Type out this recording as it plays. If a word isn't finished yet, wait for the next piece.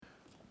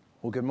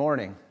Well, good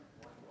morning.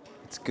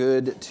 It's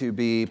good to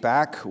be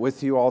back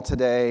with you all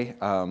today.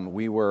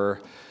 We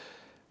were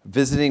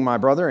visiting my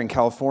brother in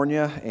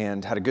California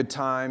and had a good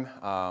time,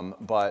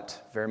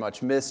 but very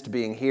much missed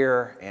being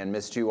here and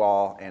missed you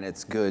all, and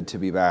it's good to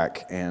be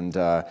back and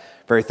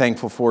very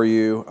thankful for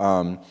you.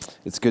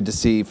 It's good to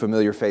see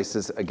familiar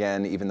faces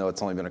again, even though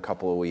it's only been a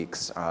couple of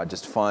weeks.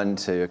 Just fun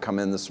to come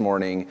in this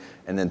morning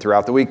and then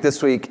throughout the week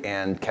this week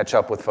and catch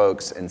up with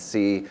folks and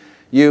see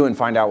you and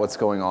find out what's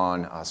going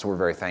on. So we're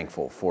very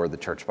thankful for the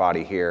church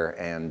body here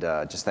and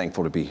just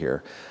thankful to be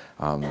here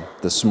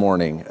this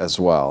morning as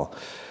well.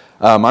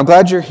 I'm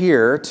glad you're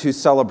here to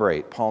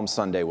celebrate Palm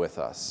Sunday with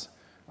us.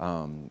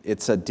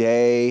 It's a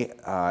day,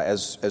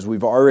 as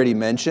we've already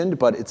mentioned,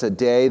 but it's a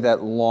day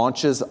that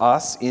launches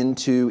us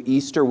into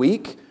Easter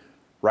week,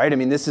 right? I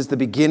mean, this is the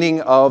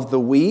beginning of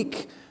the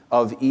week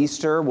of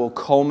Easter. We'll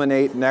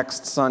culminate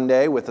next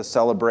Sunday with a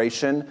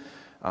celebration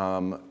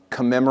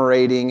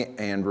commemorating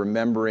and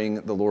remembering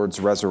the Lord's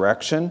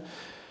resurrection.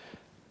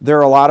 There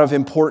are a lot of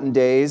important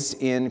days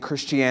in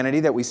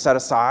Christianity that we set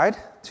aside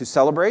to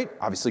celebrate.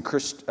 Obviously,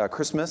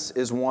 Christmas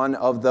is one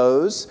of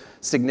those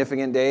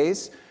significant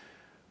days,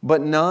 but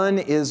none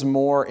is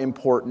more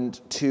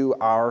important to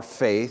our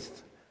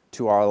faith,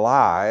 to our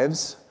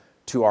lives,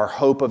 to our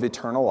hope of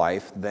eternal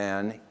life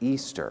than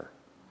Easter.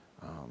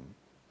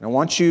 I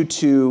want you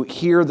to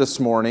hear this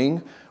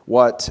morning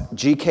what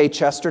G.K.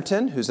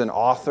 Chesterton, who's an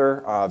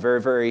author,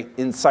 very, very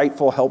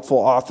insightful, helpful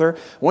author,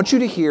 I want you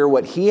to hear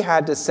what he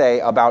had to say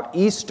about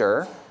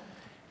Easter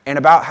and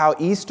about how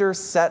Easter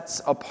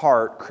sets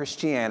apart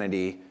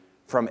Christianity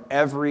from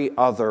every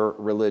other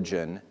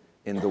religion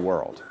in the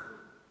world.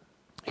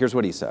 Here's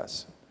what he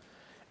says.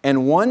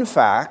 And one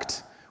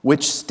fact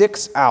which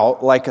sticks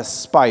out like a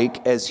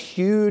spike as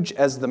huge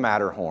as the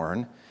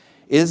Matterhorn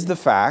is the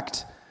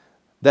fact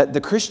that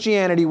the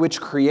Christianity which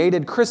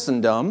created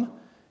Christendom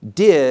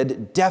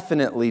did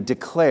definitely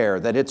declare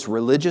that its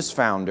religious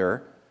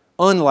founder,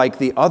 unlike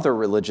the other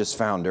religious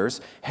founders,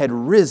 had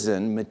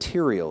risen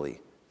materially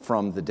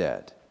from the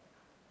dead.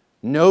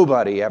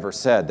 Nobody ever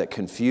said that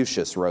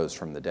Confucius rose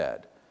from the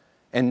dead,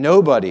 and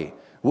nobody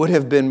would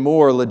have been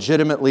more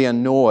legitimately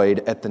annoyed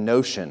at the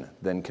notion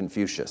than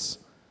Confucius.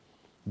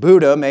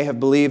 Buddha may have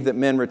believed that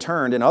men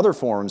returned in other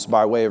forms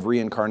by way of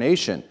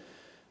reincarnation,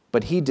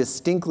 but he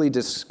distinctly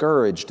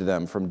discouraged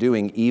them from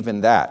doing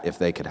even that if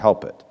they could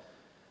help it.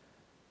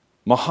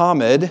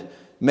 Muhammad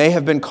may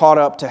have been caught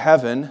up to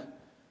heaven,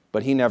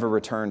 but he never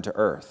returned to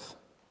earth.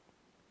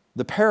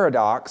 The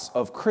paradox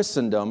of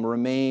Christendom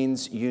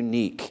remains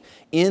unique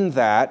in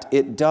that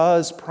it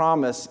does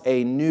promise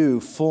a new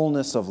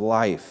fullness of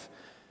life,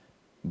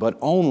 but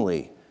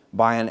only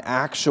by an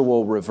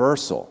actual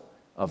reversal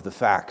of the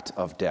fact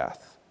of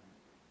death.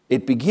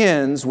 It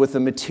begins with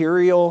a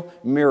material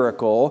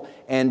miracle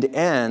and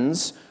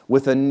ends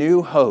with a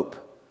new hope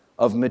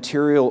of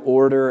material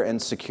order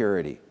and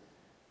security.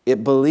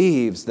 It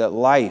believes that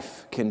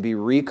life can be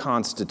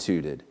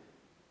reconstituted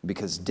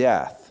because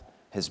death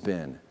has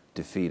been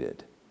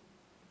defeated.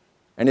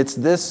 And it's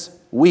this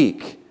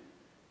week,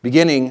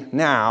 beginning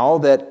now,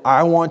 that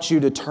I want you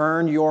to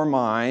turn your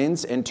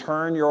minds and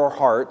turn your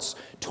hearts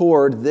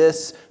toward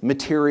this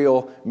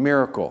material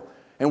miracle.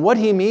 And what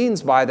he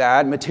means by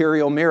that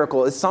material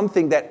miracle is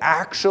something that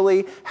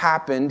actually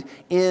happened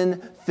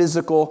in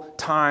physical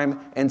time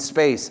and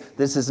space.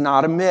 This is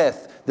not a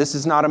myth. This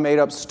is not a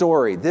made-up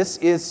story. This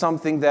is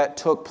something that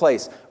took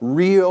place.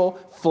 Real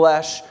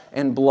flesh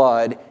and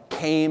blood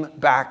came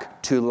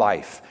back to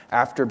life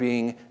after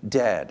being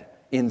dead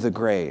in the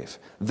grave.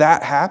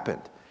 That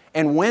happened.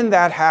 And when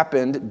that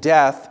happened,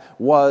 death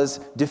was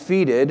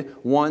defeated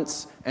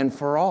once and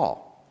for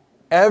all.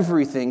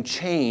 Everything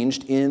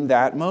changed in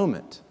that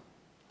moment.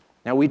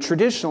 Now, we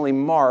traditionally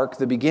mark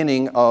the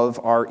beginning of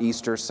our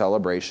Easter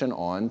celebration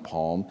on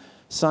Palm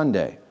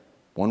Sunday,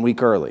 1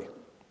 week early.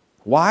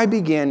 Why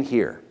begin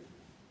here?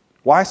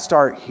 Why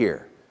start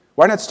here?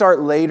 Why not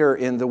start later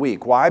in the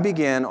week? Why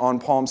begin on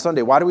Palm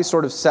Sunday? Why do we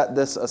sort of set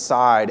this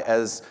aside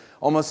as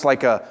almost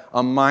like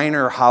a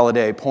minor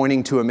holiday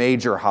pointing to a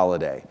major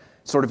holiday?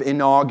 It sort of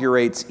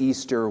inaugurates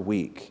Easter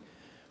week.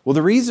 Well,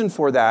 the reason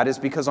for that is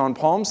because on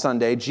Palm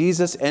Sunday,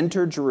 Jesus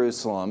entered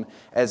Jerusalem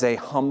as a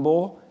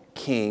humble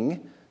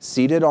king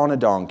seated on a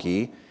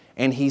donkey,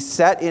 and he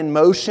set in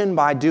motion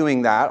by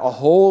doing that a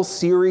whole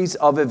series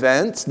of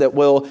events that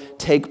will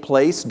take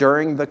place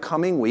during the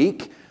coming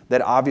week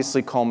that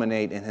obviously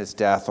culminate in his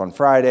death on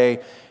Friday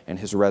and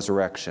his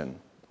resurrection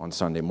on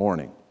Sunday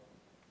morning.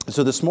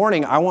 So this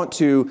morning, I want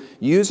to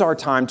use our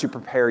time to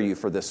prepare you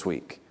for this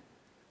week.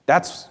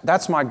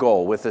 That's my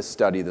goal with this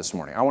study this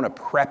morning. I want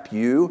to prep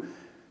you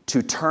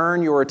to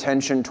turn your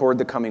attention toward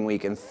the coming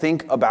week and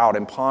think about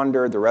and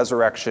ponder the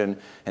resurrection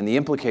and the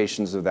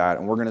implications of that.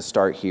 And we're going to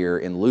start here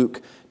in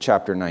Luke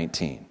chapter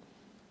 19.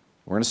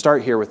 We're going to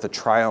start here with the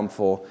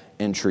triumphal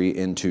entry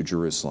into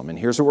Jerusalem. And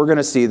here's what we're going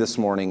to see this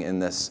morning in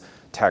this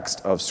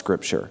text of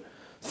Scripture.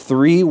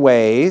 3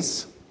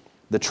 ways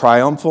the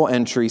triumphal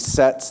entry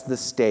sets the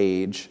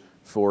stage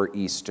for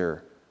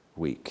Easter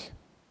week.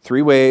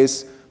 3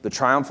 ways the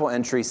triumphal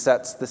entry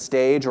sets the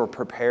stage or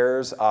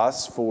prepares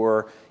us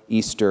for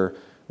Easter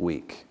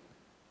week.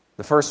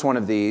 The first one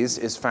of these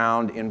is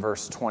found in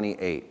verse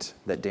 28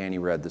 that Danny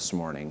read this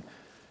morning.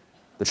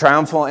 The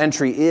triumphal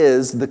entry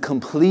is the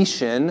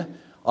completion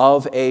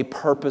of a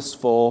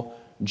purposeful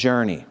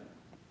journey.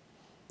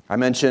 I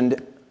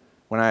mentioned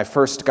when I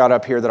first got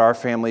up here that our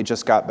family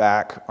just got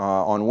back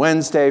on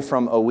Wednesday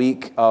from a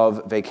week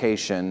of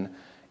vacation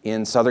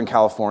in Southern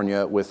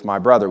California with my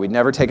brother. We'd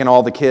never taken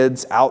all the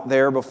kids out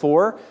there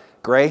before.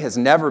 Gray has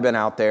never been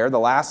out there. The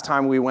last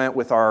time we went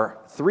with our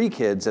 3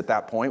 kids at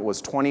that point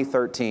was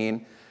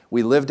 2013.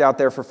 We lived out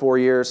there for 4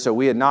 years, so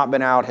we had not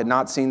been out, had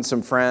not seen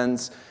some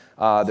friends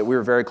that we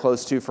were very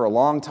close to for a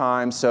long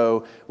time.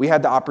 So we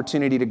had the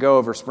opportunity to go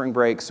over spring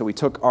break, so we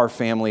took our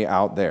family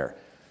out there.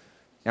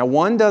 Now,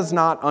 one does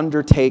not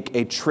undertake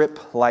a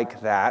trip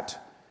like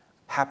that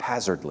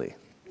haphazardly.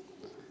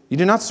 You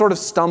do not sort of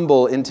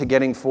stumble into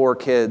getting 4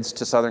 kids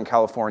to Southern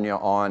California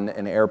on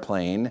an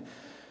airplane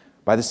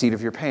by the seat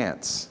of your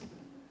pants.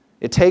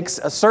 It takes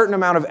a certain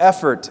amount of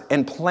effort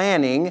and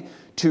planning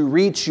to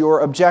reach your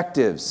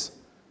objectives.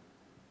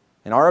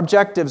 And our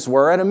objectives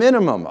were, at a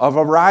minimum, of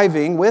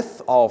arriving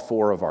with all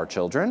 4 of our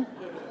children,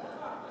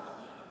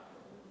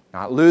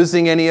 not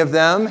losing any of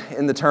them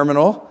in the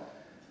terminal,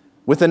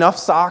 with enough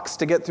socks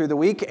to get through the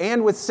week,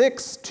 and with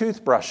 6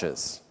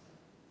 toothbrushes.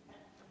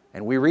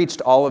 And we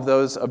reached all of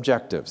those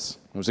objectives.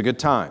 It was a good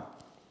time.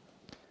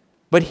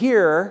 But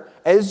here,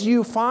 as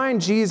you find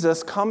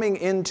Jesus coming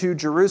into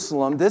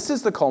Jerusalem, this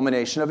is the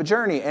culmination of a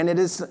journey, and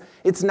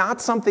it's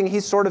not something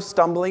he's sort of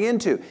stumbling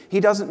into. He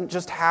doesn't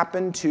just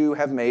happen to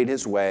have made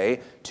his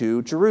way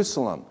to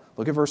Jerusalem.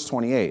 Look at verse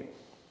 28.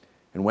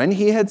 And when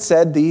he had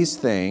said these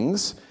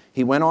things,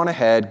 he went on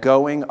ahead,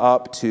 going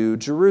up to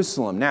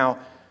Jerusalem. Now,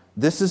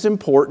 this is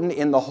important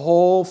in the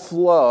whole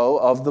flow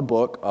of the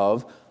book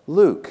of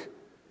Luke.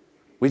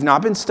 We've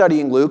not been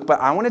studying Luke, but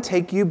I want to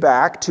take you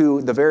back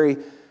to the very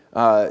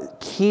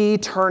key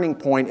turning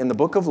point in the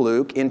book of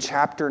Luke in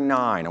chapter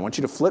 9. I want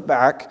you to flip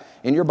back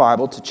in your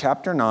Bible to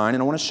chapter 9,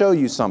 and I want to show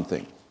you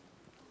something.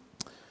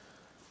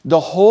 The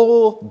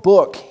whole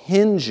book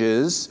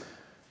hinges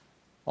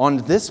on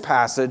this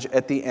passage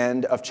at the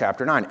end of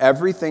chapter 9.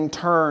 Everything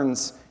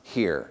turns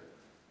here,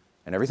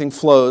 and everything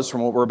flows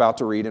from what we're about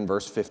to read in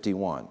verse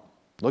 51.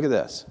 Look at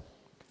this.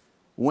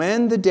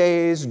 When the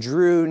days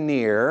drew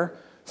near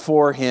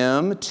for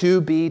him to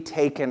be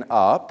taken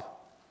up,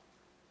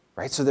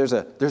 right? So there's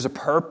a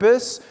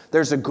purpose,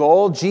 there's a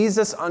goal.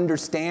 Jesus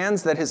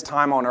understands that his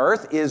time on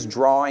earth is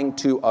drawing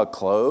to a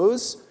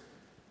close.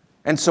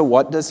 And so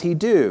what does he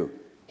do?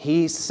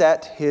 He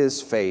set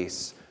his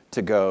face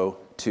to go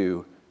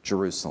to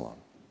Jerusalem.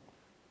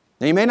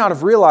 Now, you may not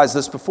have realized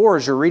this before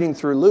as you're reading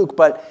through Luke,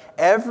 but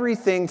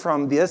everything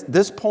from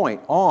this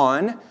point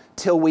on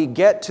till we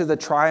get to the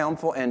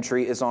triumphal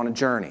entry is on a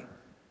journey.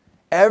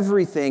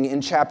 Everything in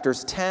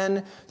chapters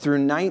 10 through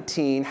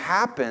 19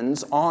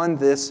 happens on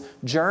this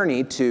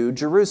journey to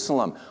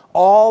Jerusalem.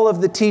 All of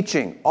the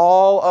teaching,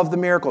 all of the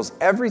miracles,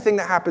 everything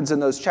that happens in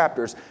those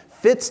chapters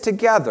fits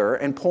together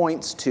and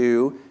points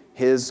to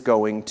his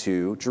going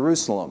to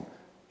Jerusalem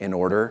in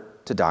order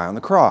to die on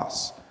the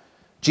cross.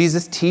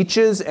 Jesus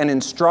teaches and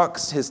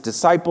instructs his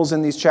disciples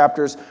in these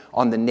chapters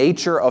on the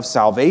nature of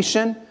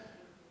salvation,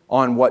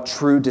 on what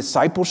true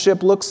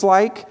discipleship looks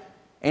like,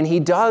 and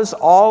he does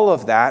all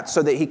of that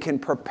so that he can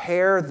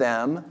prepare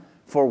them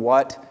for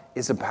what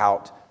is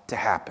about to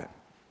happen.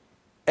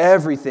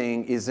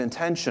 Everything is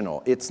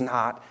intentional. It's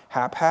not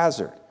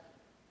haphazard.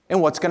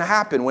 And what's going to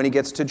happen when he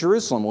gets to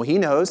Jerusalem? Well, he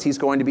knows he's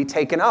going to be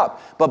taken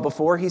up. But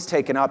before he's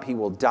taken up, he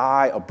will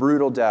die a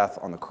brutal death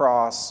on the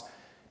cross.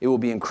 It will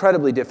be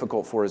incredibly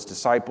difficult for his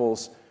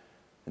disciples.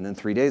 And then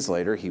 3 days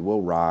later, he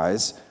will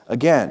rise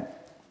again.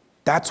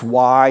 That's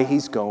why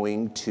he's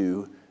going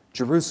to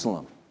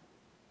Jerusalem.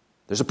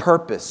 There's a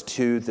purpose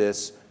to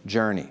this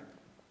journey.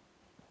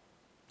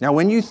 Now,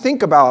 when you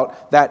think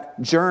about that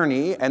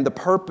journey and the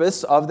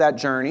purpose of that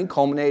journey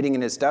culminating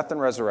in his death and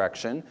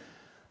resurrection,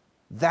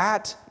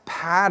 that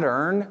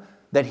pattern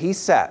that he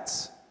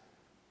sets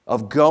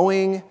of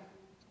going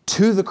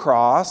to the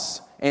cross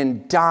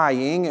and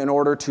dying in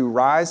order to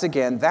rise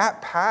again,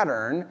 that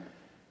pattern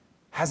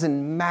has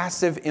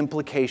massive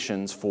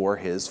implications for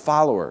his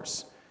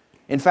followers.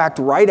 In fact,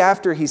 right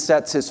after he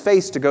sets his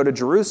face to go to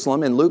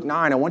Jerusalem in Luke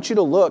 9, I want you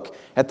to look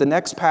at the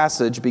next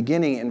passage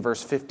beginning in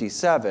verse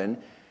 57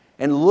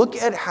 and look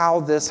at how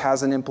this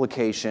has an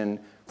implication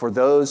for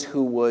those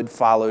who would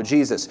follow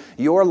Jesus.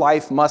 Your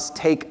life must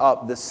take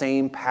up the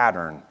same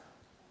pattern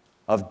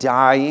of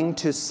dying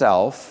to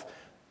self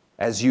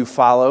as you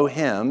follow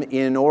him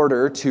in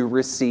order to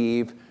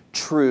receive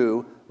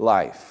true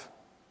life.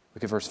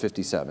 Look at verse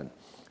 57.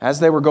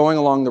 As they were going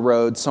along the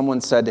road, someone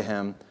said to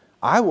him,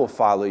 "I will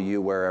follow you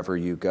wherever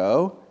you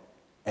go,"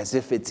 as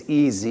if it's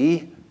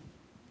easy.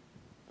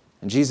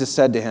 And Jesus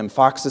said to him,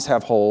 "Foxes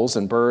have holes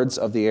and birds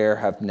of the air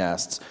have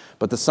nests,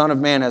 but the Son of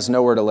Man has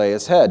nowhere to lay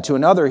his head." To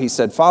another he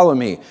said, "Follow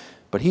me."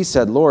 But he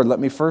said, "Lord, let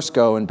me first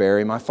go and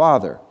bury my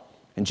father."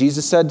 And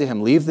Jesus said to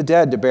him, "Leave the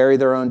dead to bury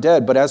their own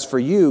dead, but as for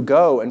you,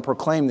 go and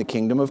proclaim the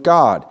kingdom of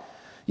God."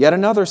 Yet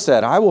another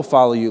said, "I will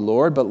follow you,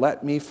 Lord, but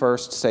let me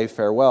first say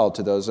farewell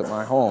to those at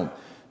my home."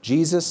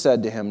 Jesus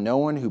said to him, "No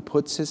one who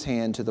puts his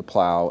hand to the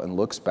plow and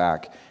looks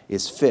back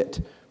is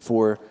fit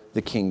for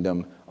the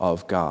kingdom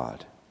of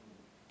God."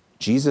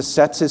 Jesus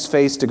sets his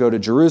face to go to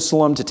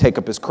Jerusalem, to take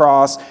up his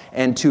cross,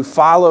 and to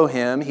follow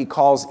him. He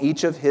calls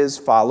each of his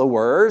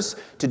followers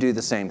to do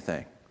the same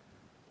thing,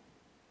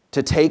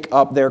 to take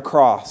up their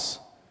cross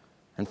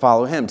and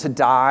follow him, to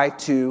die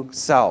to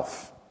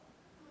self.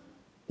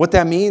 What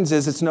that means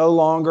is it's no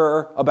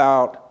longer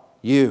about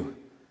you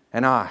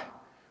and I.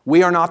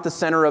 We are not the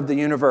center of the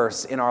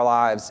universe in our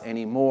lives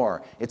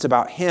anymore. It's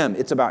about him.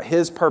 It's about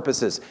his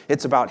purposes.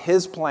 It's about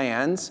his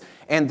plans.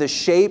 And the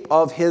shape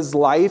of his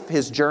life,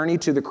 his journey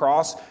to the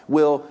cross,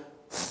 will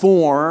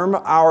form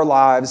our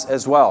lives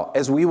as well,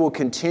 as we will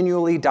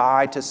continually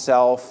die to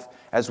self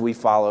as we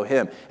follow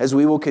him, as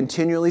we will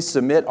continually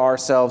submit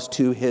ourselves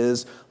to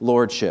his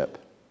lordship.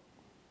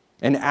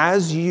 And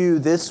as you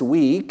this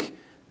week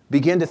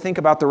begin to think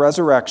about the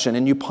resurrection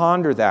and you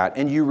ponder that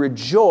and you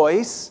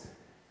rejoice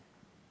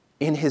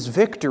in his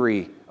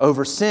victory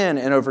over sin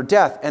and over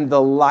death and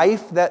the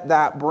life that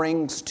that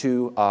brings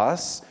to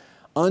us,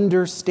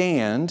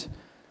 understand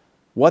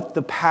what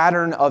the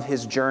pattern of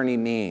his journey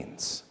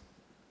means.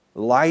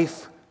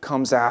 Life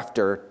comes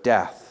after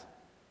death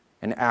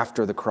and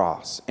after the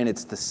cross, and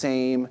it's the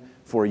same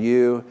for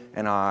you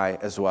and I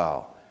as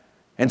well.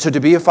 And so to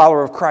be a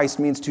follower of Christ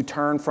means to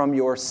turn from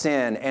your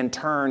sin and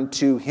turn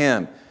to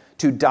him,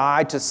 to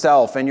die to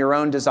self and your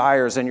own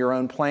desires and your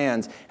own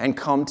plans and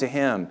come to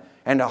him,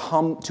 and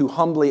to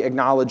humbly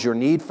acknowledge your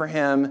need for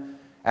him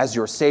as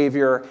your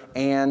Savior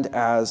and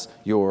as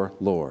your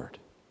Lord.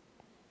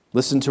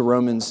 Listen to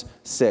Romans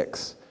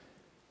 6,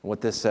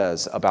 what this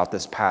says about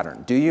this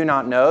pattern. "Do you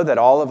not know that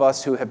all of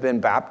us who have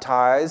been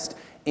baptized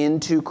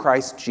into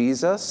Christ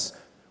Jesus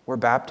were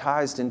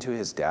baptized into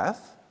his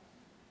death?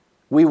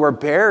 We were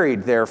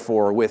buried,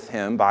 therefore, with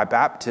him by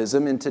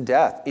baptism into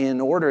death,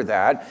 in order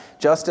that,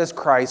 just as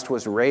Christ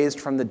was raised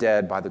from the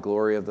dead by the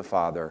glory of the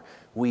Father,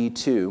 we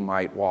too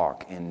might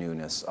walk in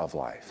newness of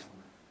life."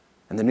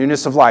 And the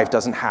newness of life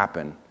doesn't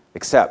happen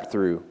except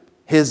through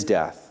his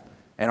death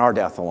and our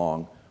death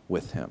along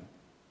with him,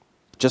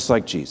 just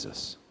like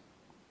Jesus.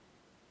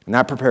 And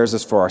that prepares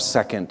us for our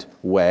second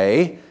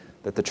way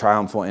that the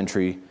triumphal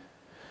entry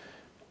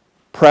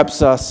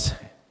preps us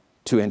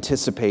to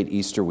anticipate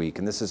Easter week.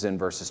 And this is in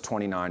verses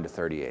 29 to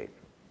 38.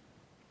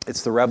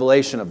 It's the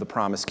revelation of the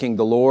promised King,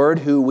 the Lord,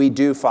 who we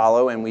do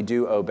follow and we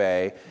do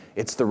obey.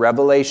 It's the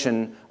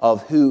revelation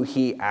of who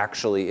he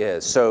actually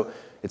is. So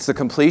it's the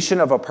completion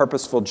of a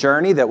purposeful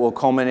journey that will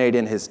culminate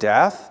in his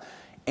death.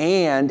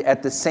 And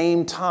at the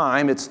same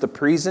time, it's the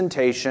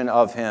presentation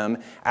of him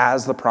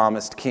as the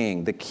promised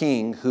king, the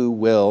king who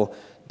will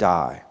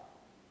die.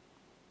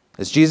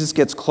 As Jesus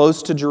gets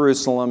close to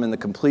Jerusalem in the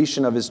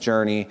completion of his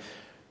journey,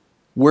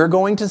 we're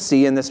going to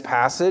see in this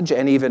passage,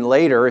 and even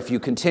later, if you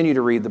continue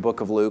to read the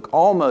book of Luke,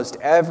 almost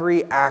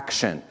every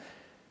action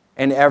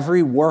and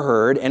every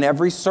word and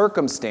every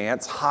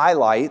circumstance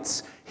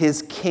highlights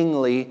his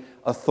kingly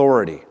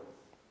authority.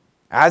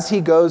 As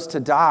he goes to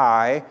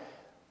die,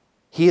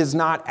 he is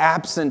not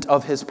absent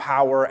of his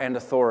power and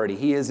authority.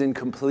 He is in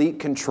complete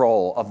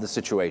control of the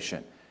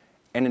situation.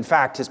 And in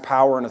fact, his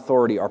power and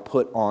authority are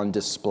put on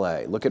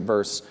display. Look at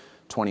verse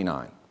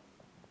 29.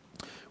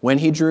 "When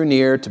he drew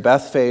near to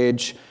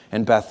Bethphage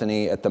and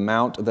Bethany at the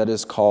mount that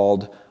is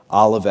called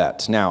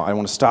Olivet." Now, I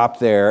want to stop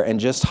there and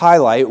just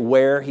highlight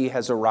where he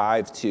has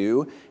arrived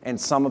to and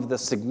some of the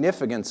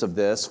significance of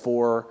this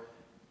for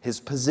his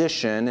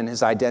position and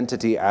his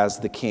identity as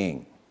the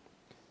king.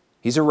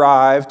 He's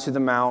arrived to the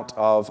Mount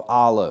of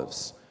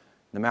Olives.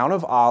 The Mount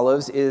of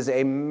Olives is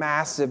a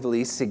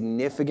massively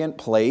significant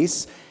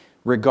place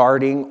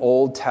regarding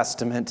Old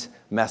Testament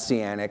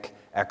messianic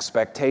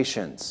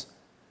expectations.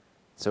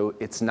 So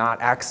it's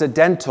not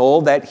accidental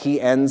that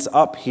he ends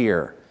up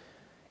here.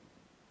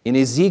 In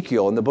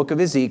Ezekiel, in the book of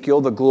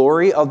Ezekiel, the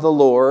glory of the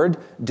Lord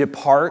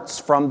departs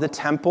from the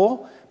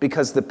temple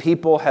because the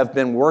people have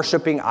been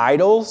worshiping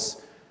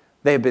idols.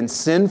 They have been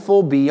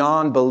sinful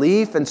beyond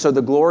belief, and so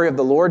the glory of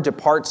the Lord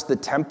departs the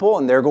temple,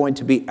 and they're going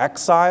to be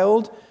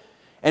exiled.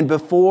 And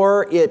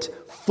before it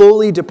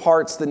fully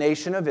departs the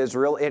nation of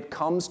Israel, it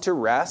comes to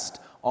rest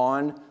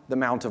on the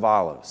Mount of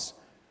Olives.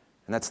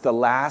 And that's the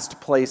last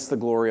place the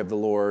glory of the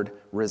Lord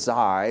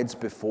resides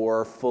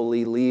before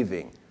fully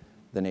leaving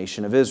the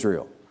nation of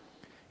Israel.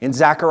 In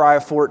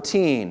Zechariah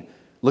 14,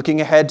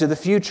 looking ahead to the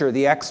future,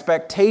 the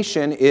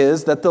expectation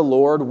is that the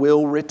Lord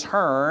will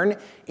return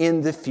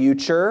in the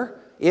future,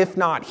 if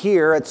not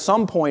here, at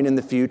some point in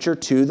the future,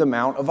 to the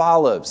Mount of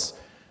Olives.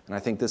 And I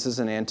think this is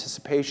an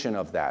anticipation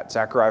of that.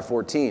 Zechariah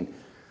 14.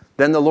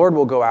 "Then the Lord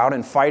will go out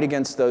and fight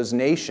against those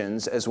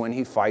nations as when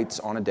he fights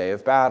on a day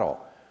of battle.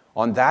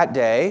 On that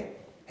day,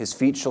 his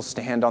feet shall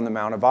stand on the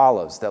Mount of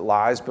Olives that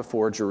lies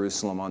before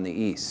Jerusalem on the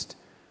east.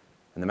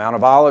 And the Mount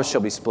of Olives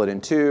shall be split in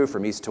two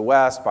from east to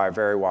west by a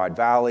very wide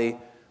valley.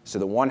 so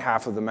that one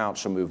half of the mount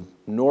shall move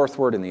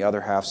northward and the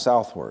other half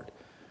southward.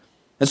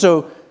 And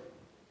so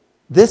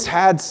this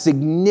had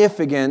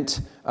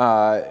significant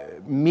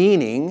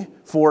meaning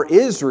for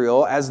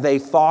Israel as they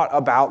thought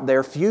about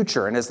their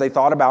future and as they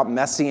thought about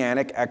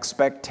messianic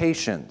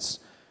expectations.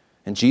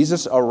 And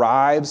Jesus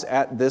arrives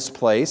at this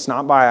place,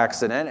 not by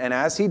accident, and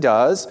as he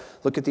does,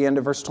 look at the end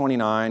of verse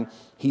 29,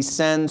 he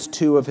sends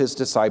two of his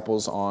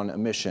disciples on a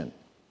mission.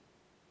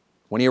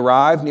 When he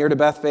arrived near to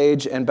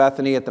Bethphage and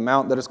Bethany at the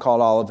mount that is called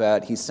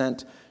Olivet, he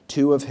sent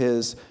two of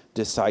his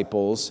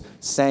disciples,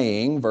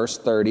 saying, verse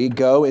 30,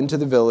 "Go into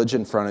the village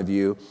in front of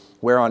you,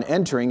 where on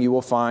entering you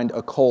will find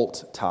a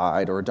colt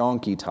tied or a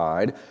donkey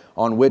tied,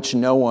 on which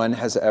no one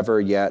has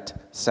ever yet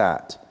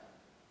sat.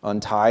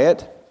 Untie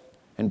it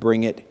and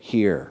bring it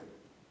here."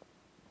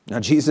 Now,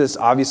 Jesus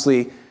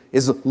obviously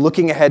is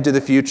looking ahead to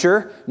the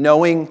future,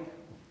 knowing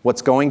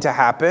what's going to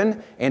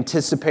happen,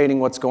 anticipating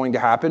what's going to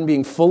happen,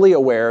 being fully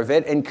aware of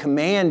it, and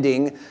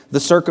commanding the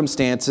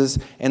circumstances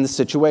and the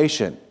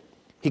situation.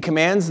 He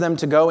commands them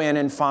to go in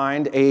and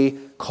find a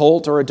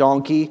colt or a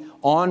donkey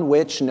on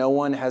which no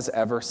one has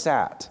ever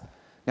sat.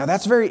 Now,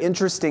 that's very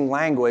interesting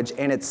language,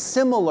 and it's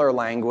similar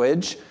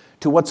language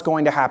to what's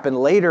going to happen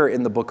later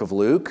in the book of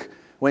Luke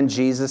when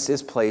Jesus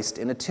is placed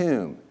in a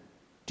tomb.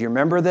 Do you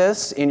remember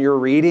this in your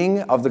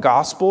reading of the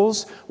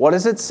Gospels? What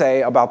does it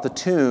say about the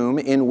tomb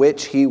in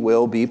which he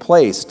will be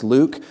placed?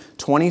 Luke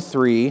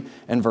 23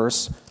 and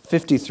verse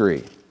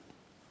 53.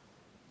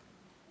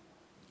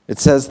 It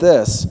says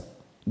this,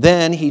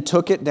 "Then he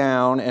took it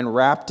down and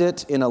wrapped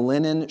it in a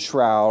linen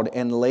shroud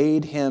and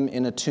laid him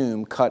in a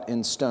tomb cut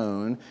in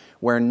stone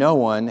where no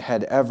one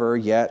had ever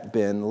yet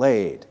been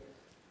laid."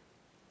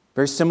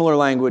 Very similar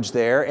language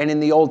there. And in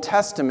the Old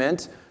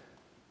Testament,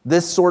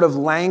 this sort of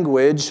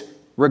language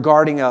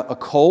regarding a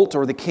colt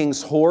or the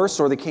king's horse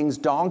or the king's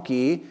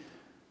donkey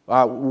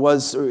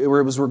was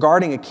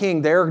regarding a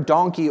king. Their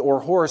donkey or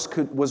horse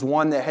was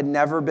one that had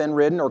never been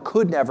ridden or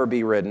could never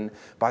be ridden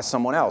by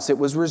someone else. It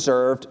was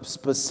reserved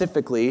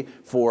specifically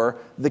for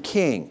the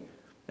king.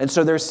 And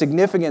so there's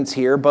significance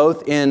here,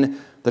 both in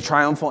the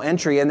triumphal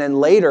entry and then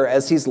later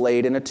as he's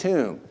laid in a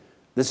tomb.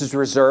 This is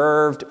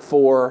reserved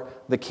for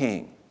the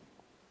king.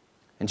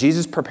 And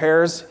Jesus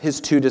prepares his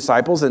two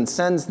disciples and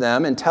sends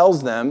them and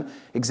tells them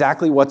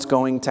exactly what's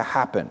going to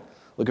happen.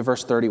 Look at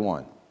verse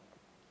 31.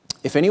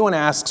 "If anyone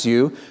asks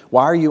you,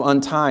 'Why are you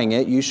untying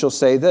it?' you shall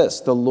say this,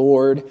 'The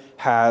Lord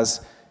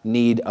has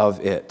need of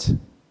it.'"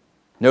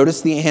 Notice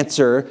the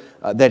answer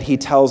that he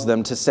tells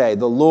them to say,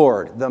 the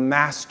Lord, the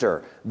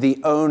master, the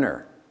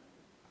owner.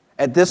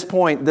 At this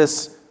point,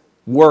 this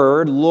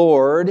word,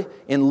 Lord,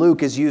 in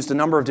Luke is used a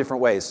number of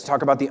different ways to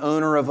talk about the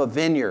owner of a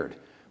vineyard.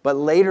 But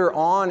later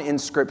on in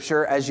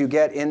Scripture, as you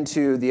get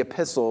into the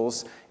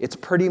epistles, it's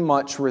pretty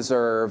much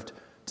reserved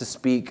to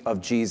speak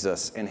of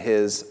Jesus and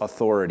his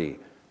authority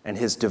and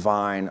his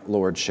divine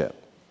lordship.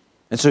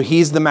 And so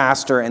he's the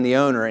master and the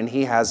owner, and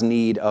he has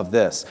need of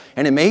this.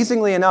 And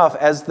amazingly enough,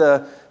 as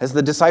the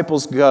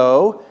disciples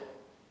go,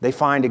 they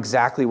find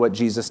exactly what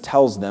Jesus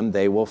tells them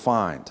they will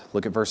find.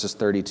 Look at verses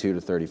 32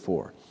 to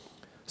 34.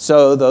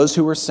 "So those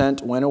who were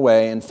sent went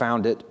away and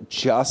found it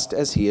just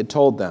as he had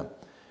told them.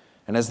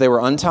 And as they were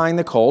untying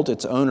the colt,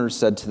 its owner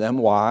said to them,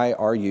 'Why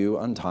are you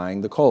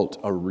untying the colt?'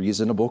 A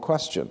reasonable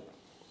question.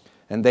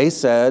 And they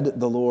said,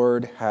 'The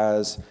Lord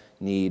has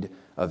need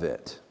of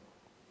it.'"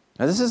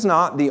 Now, this is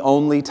not the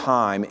only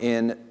time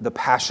in the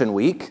Passion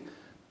Week,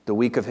 the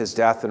week of his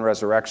death and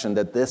resurrection,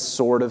 that this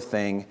sort of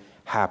thing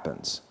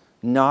happens.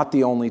 Not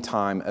the only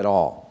time at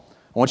all.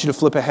 I want you to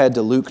flip ahead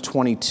to Luke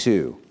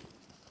 22.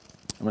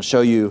 I'm going to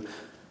show you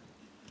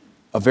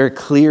a very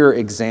clear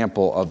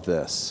example of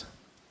this.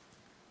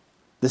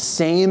 The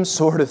same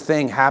sort of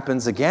thing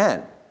happens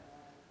again,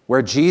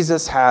 where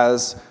Jesus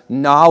has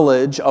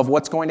knowledge of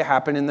what's going to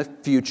happen in the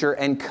future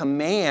and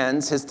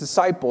commands his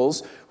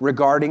disciples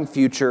regarding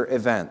future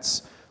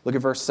events. Look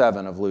at verse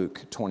 7 of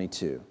Luke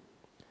 22.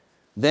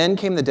 "Then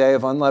came the day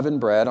of unleavened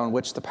bread on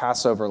which the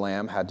Passover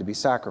lamb had to be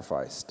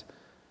sacrificed.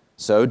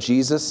 So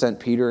Jesus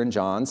sent Peter and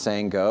John,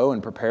 saying, 'Go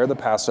and prepare the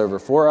Passover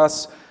for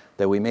us,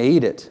 that we may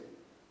eat it.'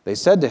 They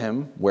said to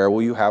him, 'Where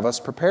will you have us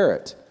prepare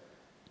it?'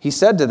 He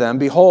said to them,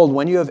 'Behold,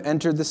 when you have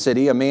entered the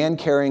city, a man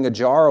carrying a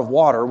jar of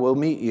water will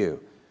meet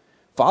you.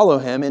 Follow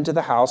him into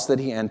the house that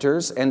he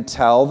enters, and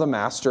tell the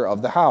master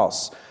of the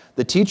house,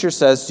 the teacher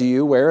says to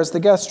you, where is the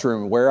guest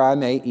room where I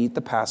may eat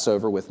the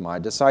Passover with my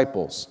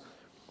disciples?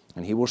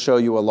 And he will show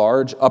you a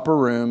large upper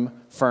room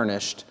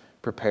furnished.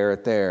 Prepare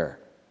it there.'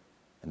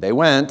 And they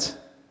went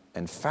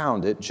and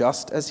found it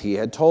just as he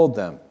had told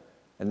them,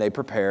 and they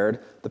prepared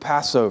the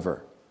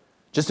Passover."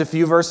 Just a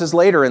few verses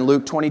later in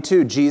Luke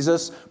 22,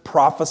 Jesus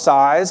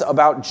prophesies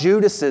about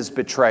Judas's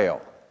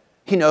betrayal.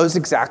 He knows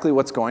exactly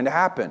what's going to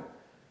happen.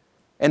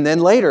 And then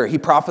later, he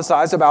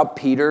prophesies about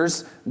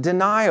Peter's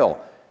denial,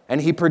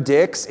 and he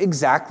predicts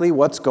exactly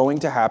what's going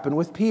to happen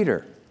with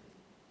Peter.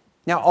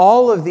 Now,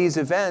 all of these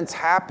events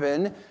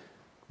happen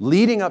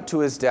leading up to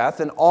his death,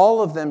 and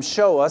all of them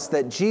show us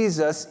that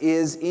Jesus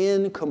is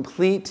in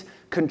complete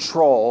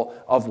control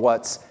of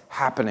what's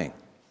happening.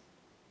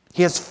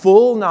 He has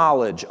full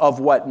knowledge of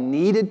what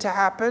needed to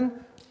happen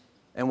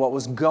and what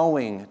was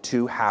going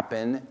to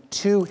happen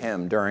to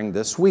him during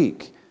this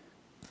week.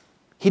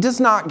 He does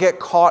not get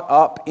caught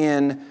up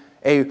in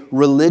a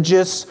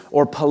religious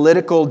or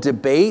political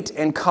debate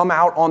and come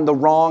out on the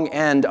wrong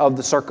end of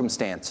the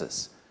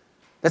circumstances.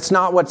 That's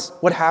not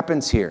what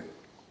happens here.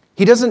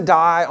 He doesn't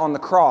die on the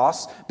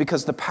cross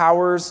because the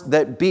powers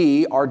that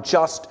be are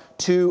just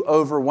too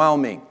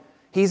overwhelming.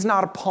 He's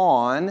not a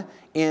pawn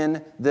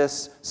in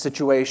this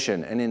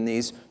situation and in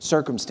these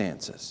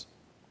circumstances.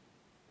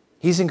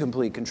 He's in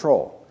complete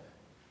control.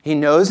 He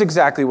knows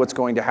exactly what's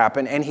going to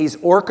happen, and he's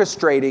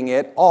orchestrating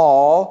it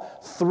all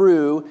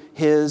through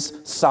his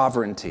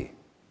sovereignty.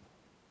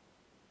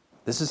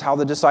 This is how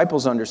the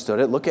disciples understood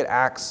it. Look at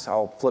Acts.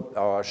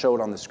 I'll show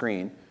it on the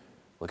screen.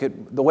 Look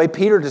at the way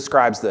Peter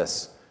describes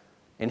this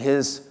in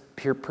his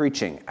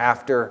preaching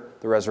after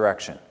the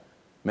resurrection.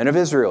 Men of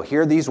Israel,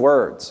 hear these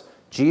words.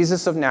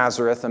 Jesus of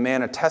Nazareth, a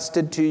man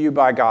attested to you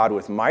by God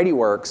with mighty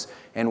works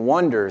and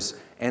wonders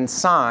and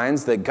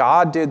signs that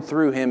God did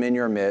through him in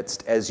your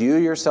midst, as you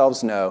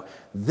yourselves know,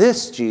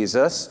 this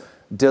Jesus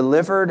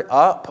delivered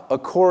up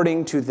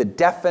according to the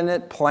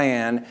definite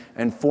plan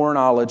and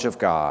foreknowledge of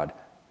God,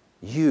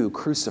 you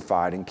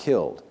crucified and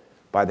killed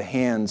by the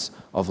hands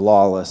of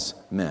lawless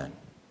men.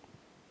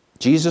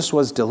 Jesus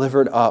was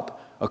delivered up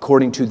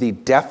according to the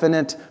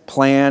definite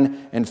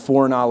plan and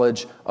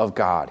foreknowledge of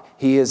God.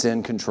 He is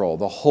in control.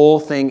 The whole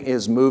thing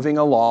is moving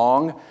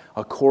along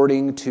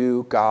according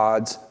to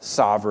God's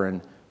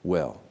sovereign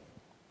will.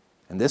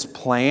 And this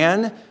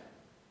plan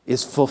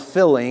is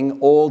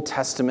fulfilling Old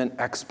Testament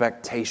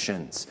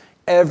expectations.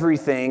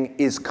 Everything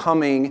is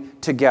coming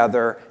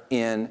together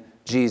in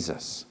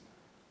Jesus.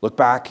 Look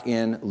back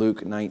in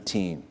Luke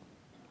 19,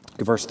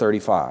 verse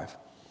 35.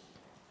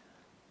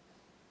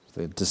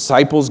 The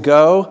disciples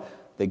go.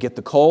 They get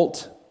the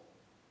colt.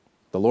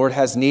 The Lord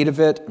has need of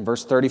it. In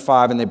verse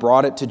 35, and they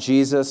brought it to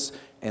Jesus,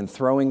 and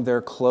throwing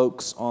their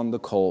cloaks on the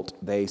colt,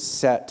 they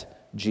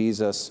set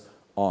Jesus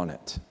on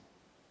it.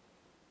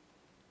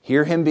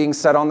 Hear him being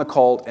set on the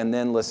colt, and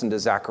then listen to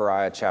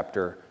Zechariah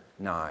chapter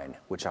 9,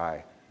 which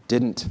I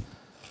didn't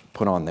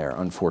put on there,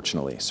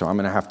 unfortunately. So I'm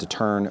going to have to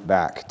turn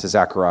back to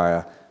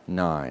Zechariah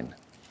 9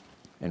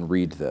 and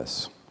read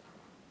this.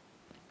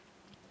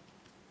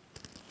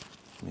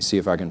 Let me see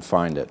if I can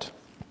find it.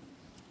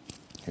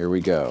 Here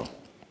we go.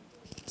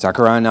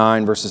 Zechariah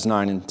 9, verses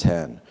 9 and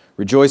 10.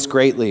 Rejoice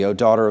greatly, O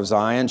daughter of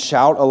Zion.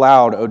 Shout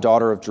aloud, O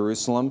daughter of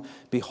Jerusalem.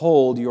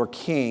 Behold, your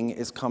king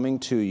is coming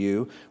to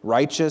you.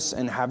 Righteous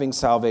and having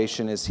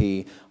salvation is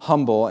he,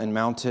 humble and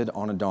mounted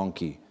on a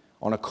donkey,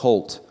 on a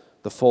colt,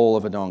 the foal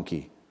of a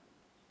donkey.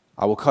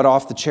 I will cut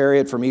off the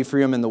chariot from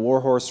Ephraim and the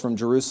war horse from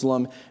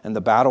Jerusalem, and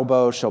the battle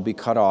bow shall be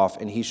cut off,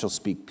 and he shall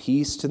speak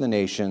peace to the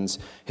nations.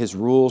 His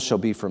rule shall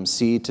be from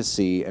sea to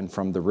sea, and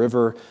from the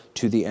river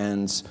to the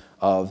ends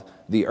of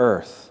the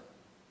earth.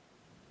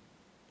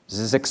 This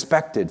is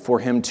expected for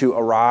him to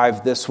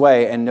arrive this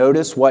way, and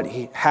notice what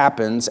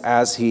happens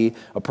as he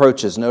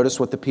approaches. Notice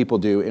what the people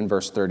do in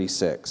verse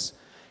 36.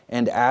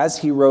 And as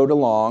he rode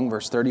along,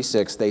 verse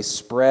 36, they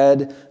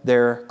spread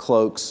their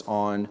cloaks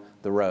on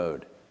the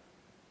road.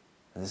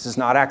 This is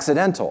not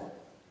accidental.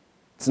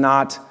 It's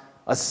not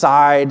a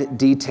side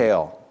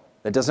detail.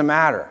 That doesn't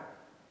matter.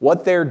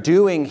 What they're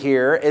doing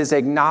here is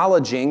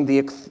acknowledging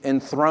the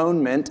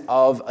enthronement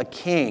of a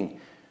king.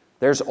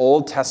 There's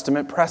Old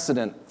Testament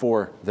precedent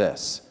for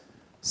this.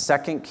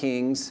 2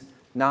 Kings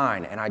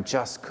 9, and I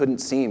just couldn't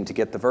seem to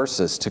get the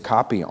verses to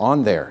copy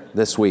on there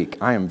this week.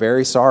 I am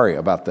very sorry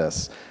about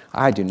this.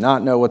 I do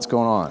not know what's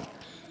going on.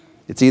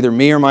 It's either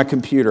me or my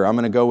computer. I'm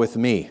going to go with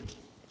me.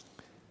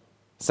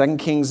 2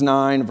 Kings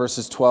 9,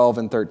 verses 12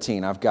 and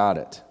 13. I've got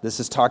it. This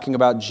is talking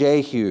about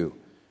Jehu.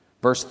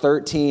 Verse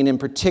 13 in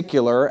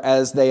particular,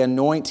 as they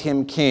anoint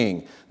him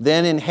king.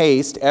 Then in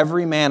haste,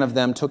 every man of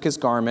them took his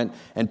garment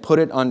and put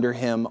it under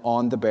him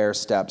on the bare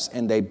steps.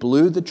 And they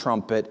blew the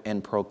trumpet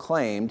and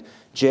proclaimed,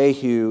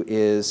 Jehu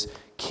is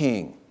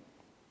king.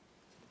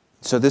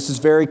 So this is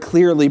very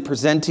clearly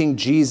presenting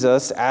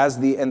Jesus as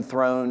the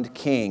enthroned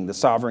king, the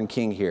sovereign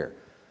king here.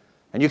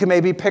 And you can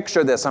maybe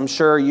picture this. I'm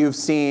sure you've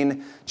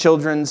seen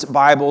children's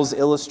Bibles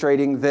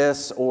illustrating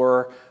this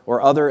or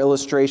other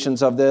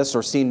illustrations of this,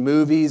 or seen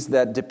movies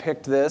that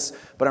depict this,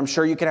 but I'm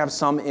sure you can have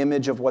some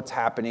image of what's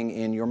happening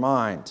in your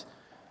mind.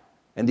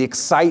 And the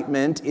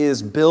excitement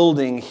is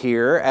building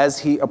here as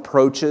he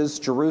approaches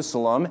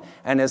Jerusalem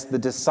and as the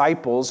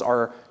disciples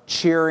are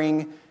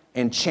cheering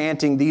and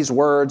chanting these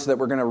words that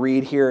we're going to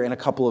read here in a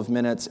couple of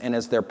minutes, and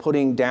as they're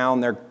putting down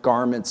their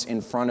garments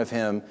in front of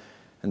him,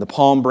 and the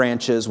palm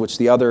branches, which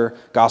the other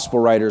gospel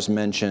writers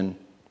mention,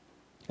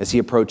 as he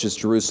approaches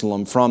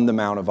Jerusalem from the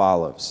Mount of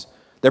Olives.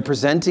 They're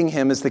presenting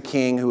him as the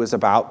king who is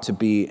about to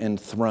be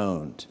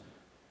enthroned.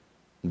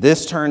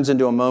 This turns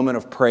into a moment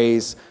of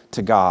praise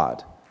to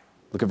God.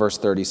 Look at verse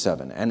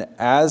 37. And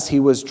as he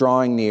was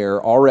drawing near,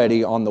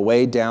 already on the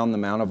way down the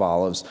Mount of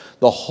Olives,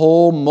 the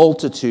whole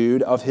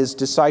multitude of his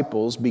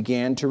disciples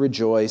began to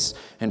rejoice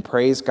and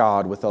praise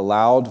God with a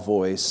loud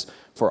voice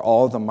for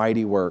all the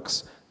mighty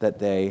works that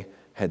they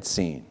had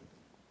seen.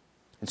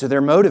 And so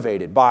they're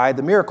motivated by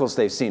the miracles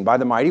they've seen, by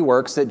the mighty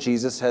works that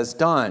Jesus has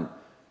done,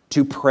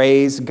 to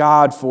praise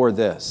God for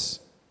this.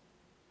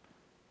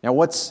 Now,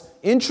 what's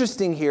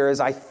interesting here is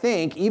I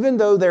think, even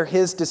though they're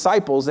his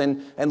disciples,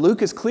 and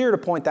Luke is clear to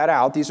point that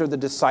out, these are the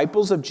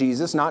disciples of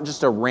Jesus, not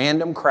just a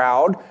random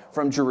crowd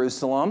from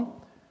Jerusalem.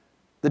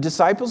 The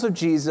disciples of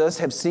Jesus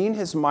have seen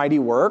his mighty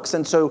works,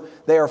 and so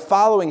they are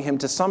following him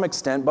to some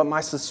extent, but my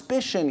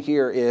suspicion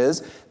here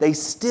is they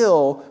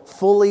still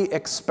fully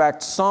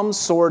expect some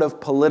sort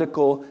of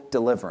political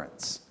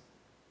deliverance.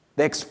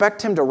 They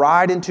expect him to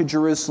ride into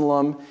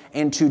Jerusalem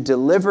and to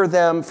deliver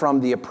them from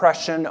the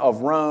oppression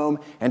of Rome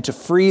and to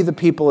free the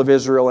people of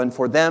Israel and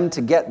for them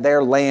to get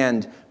their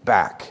land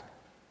back.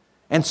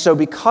 And so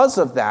because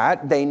of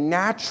that, they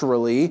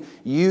naturally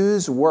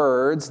use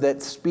words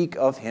that speak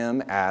of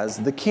him as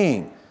the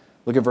king.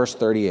 Look at verse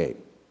 38.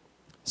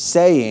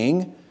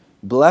 Saying,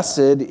 "Blessed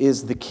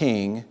is the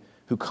King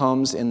who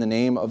comes in the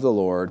name of the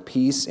Lord,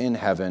 peace in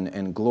heaven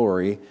and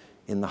glory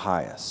in the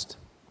highest."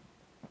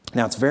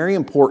 Now, it's very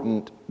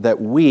important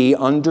that we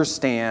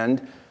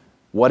understand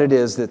what it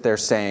is that they're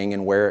saying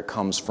and where it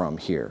comes from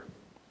here.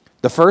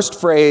 The first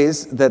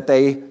phrase that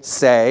they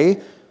say,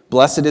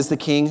 "Blessed is the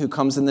King who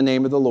comes in the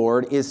name of the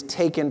Lord," is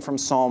taken from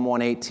Psalm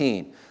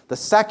 118. The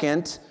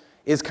second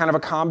is kind of a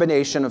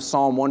combination of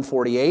Psalm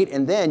 148,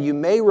 and then you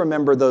may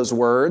remember those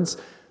words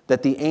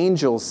that the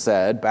angels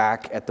said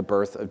back at the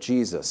birth of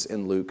Jesus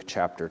in Luke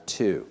chapter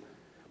 2.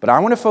 But I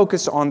want to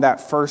focus on that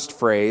first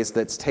phrase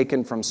that's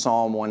taken from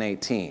Psalm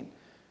 118.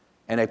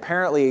 And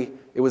apparently,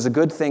 it was a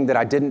good thing that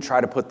I didn't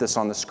try to put this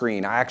on the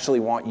screen. I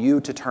actually want you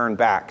to turn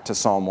back to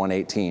Psalm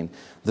 118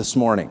 this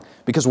morning,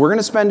 because we're going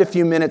to spend a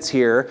few minutes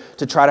here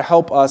to try to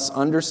help us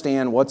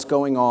understand what's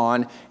going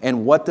on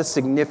and what the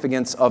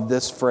significance of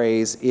this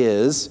phrase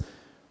is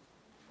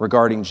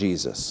regarding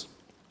Jesus.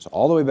 So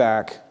all the way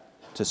back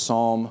to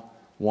Psalm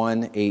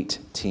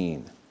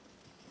 118.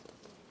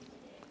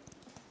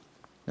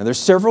 Now, there's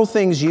several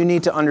things you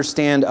need to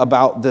understand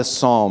about this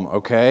psalm,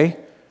 okay?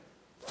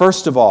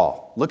 First of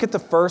all, look at the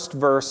first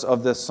verse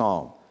of this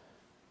psalm.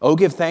 "Oh,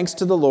 give thanks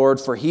to the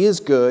Lord, for he is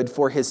good,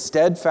 for his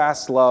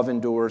steadfast love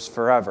endures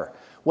forever."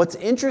 What's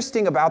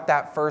interesting about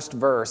that first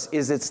verse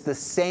is it's the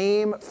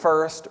same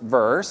first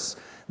verse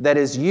that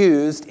is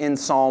used in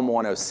Psalm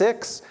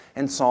 106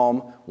 and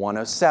Psalm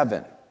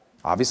 107.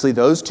 Obviously,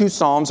 those two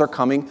psalms are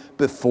coming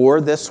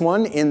before this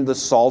one in the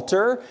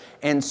Psalter,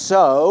 and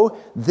so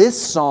this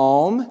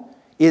psalm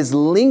is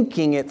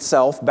linking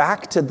itself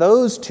back to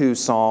those two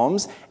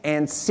psalms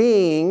and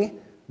seeing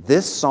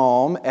this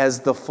psalm as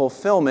the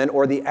fulfillment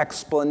or the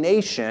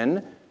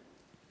explanation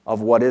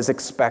of what is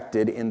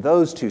expected in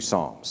those two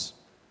psalms.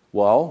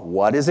 Well,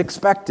 what is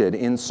expected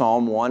in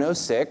Psalm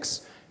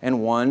 106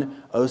 and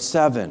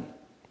 107?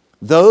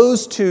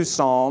 Those two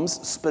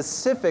psalms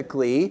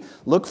specifically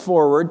look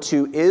forward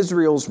to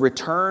Israel's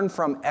return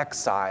from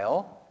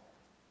exile.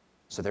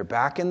 So they're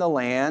back in the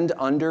land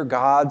under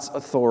God's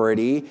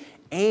authority,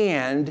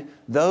 and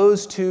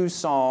those two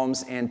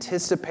psalms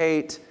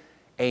anticipate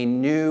a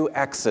new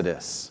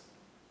Exodus,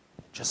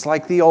 just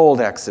like the old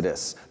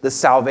Exodus, the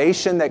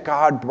salvation that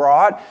God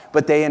brought,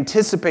 but they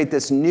anticipate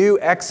this new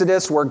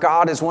Exodus where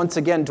God is once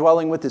again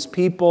dwelling with his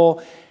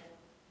people,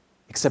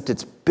 except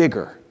it's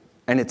bigger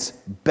and it's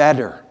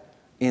better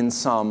in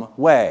some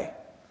way.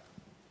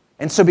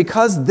 And so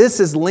because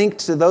this is linked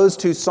to those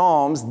two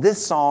psalms,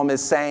 this psalm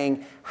is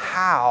saying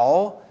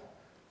how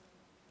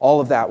all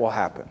of that will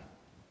happen,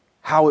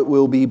 how it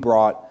will be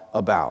brought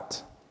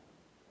about.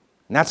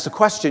 And that's the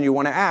question you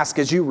want to ask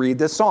as you read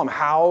this psalm.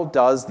 How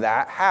does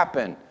that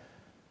happen?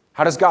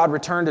 How does God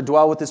return to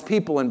dwell with his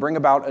people and bring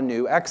about a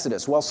new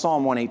Exodus? Well,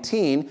 Psalm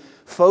 118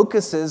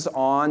 focuses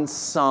on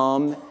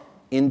some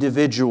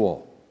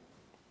individual.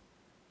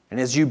 And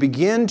as you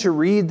begin to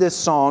read this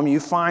psalm, you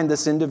find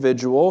this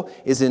individual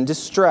is in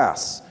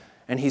distress,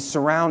 and he's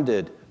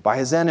surrounded by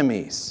his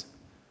enemies.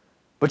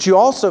 But you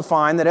also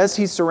find that as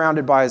he's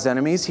surrounded by his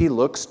enemies, he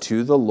looks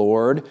to the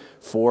Lord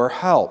for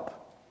help.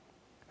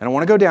 And I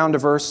want to go down to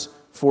verse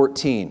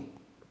 14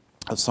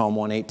 of Psalm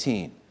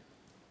 118.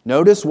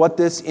 Notice what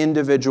this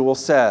individual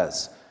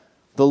says.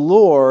 "The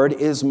Lord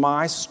is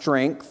my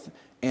strength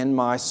and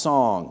my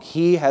song.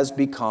 He has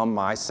become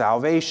my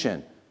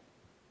salvation."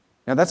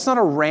 Now, that's not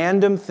a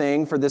random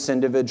thing for this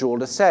individual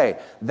to say.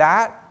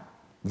 That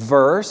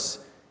verse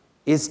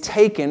is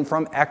taken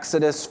from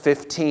Exodus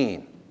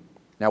 15.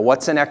 Now,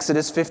 what's in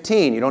Exodus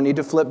 15? You don't need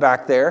to flip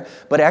back there.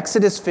 But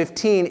Exodus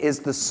 15 is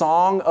the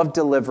song of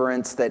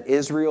deliverance that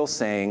Israel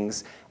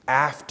sings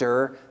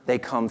after they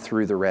come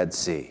through the Red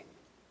Sea.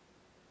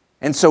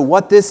 And so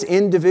what this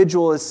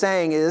individual is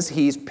saying is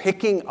he's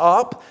picking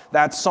up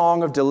that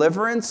song of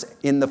deliverance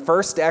in the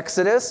first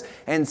Exodus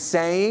and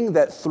saying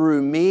that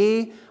through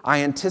me, I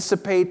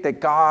anticipate that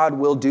God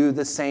will do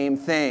the same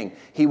thing.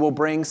 He will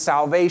bring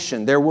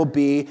salvation. There will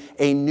be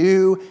a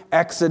new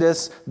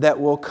Exodus that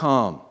will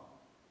come.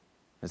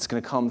 It's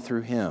going to come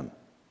through him.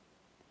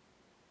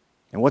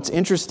 And what's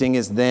interesting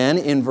is then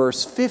in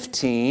verse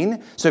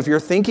 15, so if you're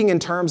thinking in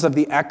terms of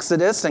the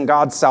Exodus and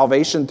God's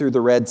salvation through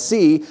the Red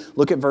Sea,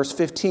 look at verse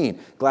 15.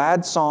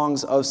 Glad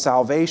songs of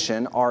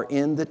salvation are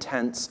in the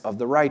tents of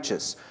the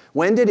righteous.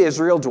 When did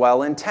Israel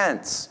dwell in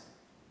tents?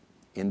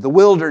 In the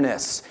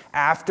wilderness,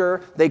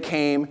 after they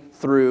came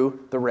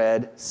through the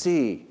Red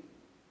Sea.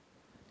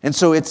 And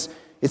so it's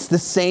the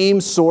same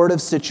sort of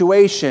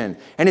situation.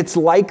 And it's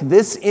like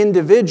this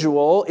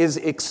individual is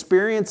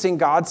experiencing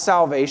God's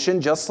salvation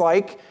just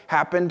like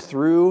happened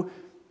through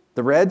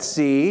the Red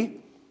Sea.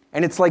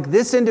 And it's like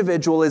this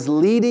individual is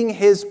leading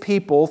his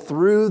people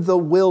through the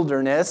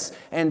wilderness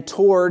and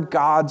toward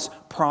God's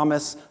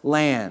promised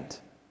land.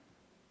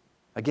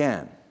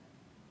 Again.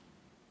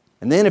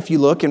 And then if you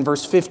look in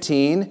verse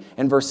 15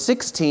 and verse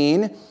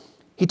 16,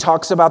 he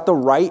talks about the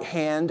right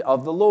hand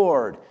of the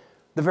Lord.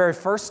 The very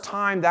first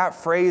time that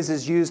phrase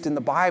is used in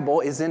the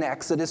Bible is in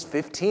Exodus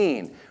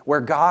 15,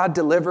 where God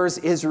delivers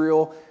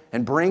Israel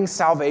and brings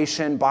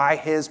salvation by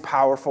his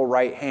powerful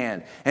right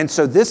hand. And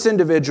so this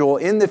individual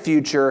in the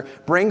future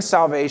brings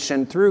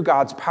salvation through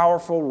God's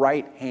powerful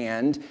right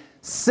hand,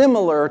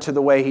 similar to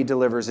the way he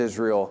delivers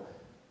Israel,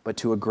 but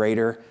to a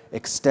greater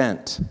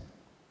extent.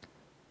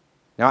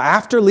 Now,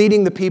 after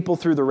leading the people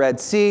through the Red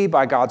Sea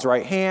by God's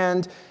right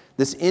hand,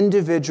 this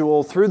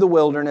individual through the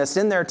wilderness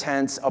in their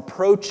tents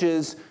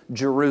approaches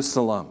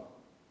Jerusalem.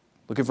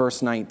 Look at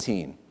verse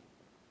 19.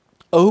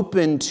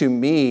 Open to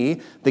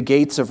me the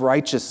gates of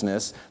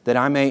righteousness, that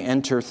I may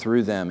enter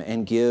through them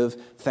and give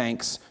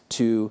thanks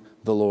to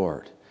the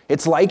Lord.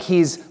 It's like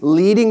he's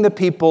leading the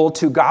people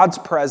to God's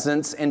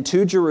presence and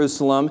to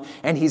Jerusalem,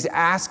 and he's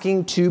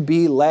asking to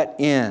be let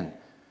in.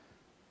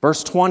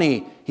 Verse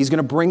 20, he's going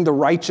to bring the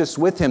righteous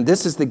with him.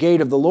 This is the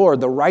gate of the Lord.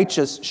 The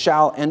righteous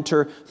shall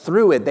enter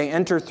through it. They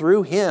enter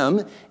through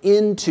him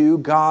into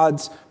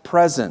God's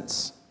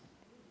presence.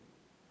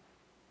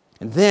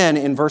 And then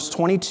in verse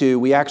 22,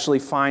 we actually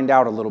find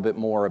out a little bit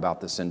more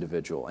about this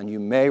individual, and you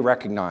may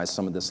recognize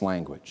some of this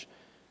language.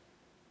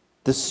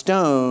 The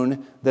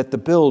stone that the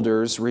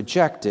builders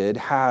rejected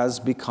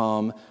has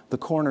become the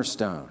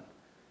cornerstone.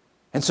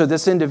 And so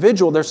this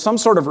individual, there's some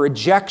sort of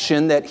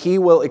rejection that he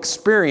will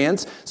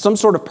experience, some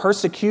sort of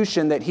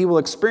persecution that he will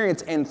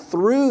experience, and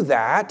through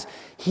that,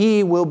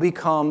 he will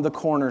become the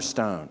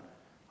cornerstone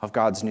of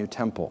God's new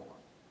temple.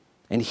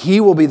 And he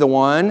will be the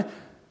one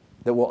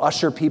that will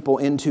usher people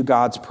into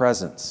God's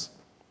presence.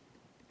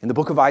 In the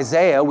book of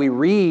Isaiah, we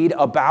read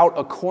about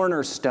a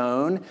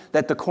cornerstone,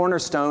 that the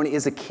cornerstone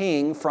is a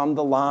king from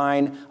the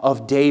line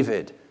of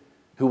David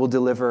who will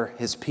deliver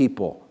his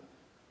people.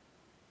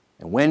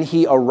 And when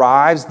he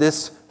arrives,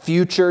 this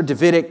future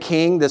Davidic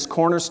king, this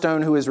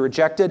cornerstone who is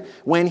rejected,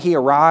 when he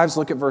arrives,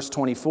 look at verse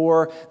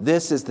 24,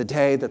 this is the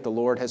day that the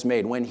Lord has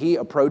made. When he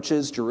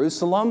approaches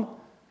Jerusalem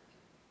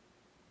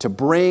to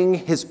bring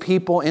his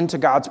people into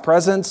God's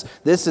presence,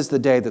 this is the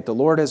day that the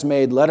Lord has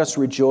made. Let us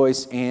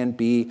rejoice and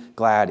be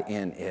glad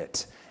in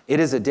it. It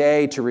is a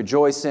day to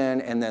rejoice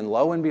in, and then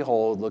lo and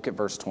behold, look at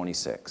verse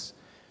 26.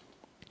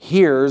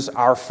 Here's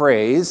our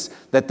phrase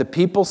that the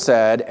people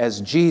said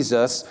as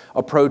Jesus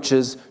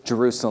approaches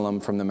Jerusalem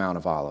from the Mount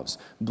of Olives.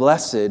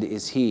 Blessed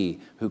is he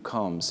who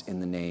comes in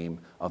the name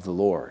of the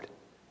Lord.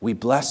 We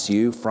bless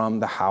you from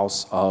the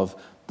house of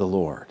the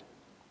Lord.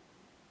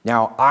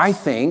 Now, I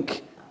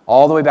think,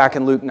 all the way back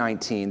in Luke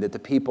 19, that the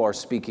people are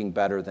speaking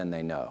better than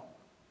they know.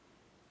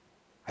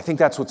 I think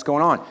that's what's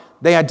going on.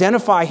 They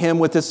identify him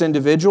with this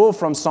individual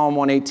from Psalm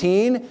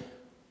 118.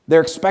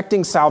 They're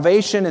expecting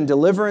salvation and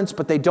deliverance,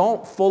 but they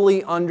don't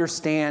fully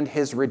understand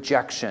his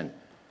rejection.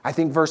 I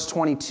think verse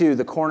 22,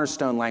 the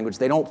cornerstone language,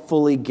 they don't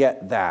fully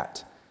get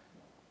that.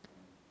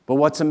 But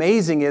what's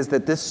amazing is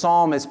that this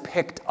psalm is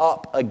picked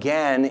up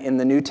again in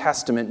the New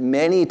Testament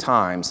many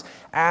times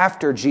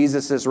after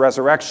Jesus'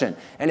 resurrection.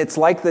 And it's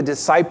like the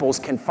disciples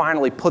can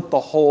finally put the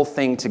whole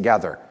thing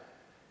together.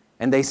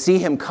 And they see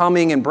him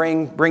coming and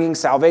bringing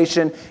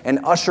salvation and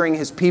ushering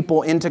his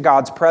people into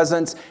God's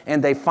presence.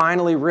 And they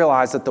finally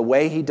realize that the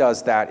way he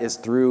does that is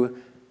through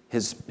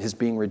his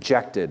being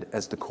rejected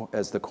as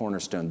the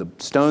cornerstone, the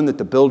stone that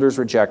the builders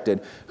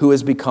rejected, who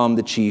has become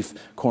the chief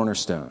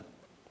cornerstone.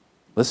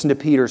 Listen to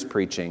Peter's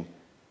preaching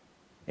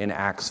in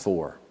Acts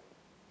 4.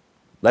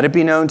 Let it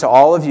be known to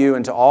all of you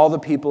and to all the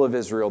people of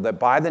Israel that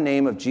by the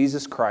name of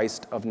Jesus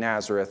Christ of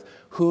Nazareth,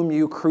 whom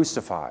you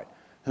crucified,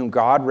 whom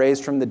God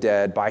raised from the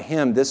dead, by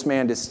him this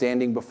man is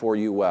standing before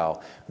you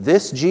well.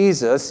 This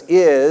Jesus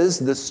is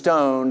the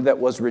stone that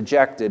was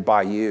rejected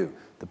by you,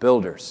 the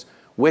builders,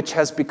 which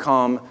has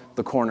become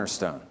the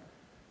cornerstone.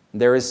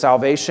 There is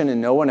salvation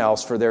in no one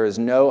else, for there is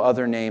no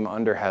other name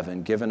under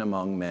heaven given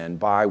among men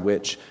by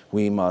which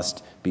we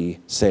must be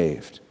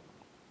saved.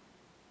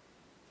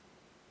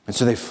 And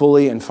so they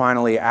fully and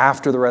finally,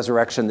 after the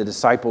resurrection, the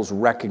disciples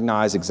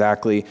recognize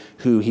exactly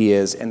who he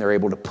is, and they're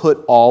able to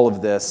put all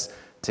of this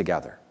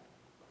together.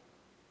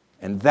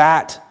 And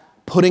that,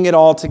 putting it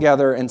all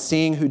together and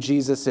seeing who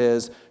Jesus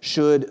is,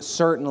 should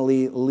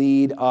certainly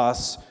lead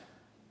us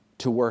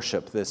to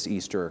worship this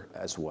Easter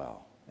as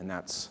well. And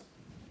that's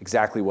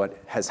exactly what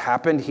has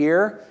happened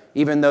here,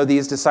 even though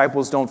these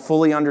disciples don't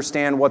fully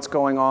understand what's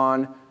going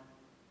on.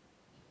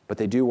 But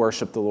they do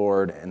worship the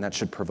Lord, and that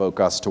should provoke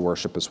us to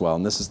worship as well.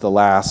 And this is the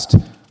last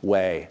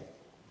way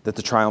that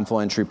the triumphal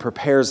entry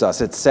prepares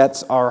us. It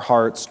sets our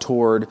hearts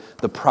toward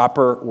the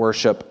proper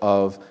worship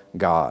of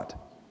God.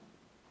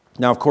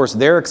 Now, of course,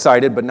 they're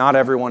excited, but not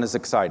everyone is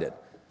excited.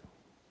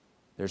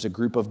 There's a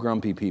group of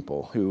grumpy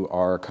people who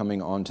are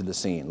coming onto the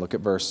scene. Look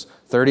at verse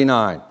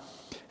 39.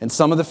 And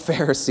some of the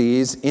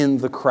Pharisees in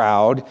the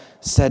crowd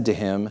said to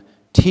him,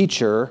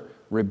 "Teacher,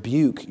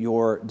 rebuke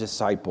your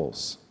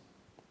disciples."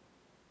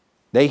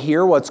 They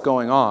hear what's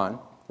going on,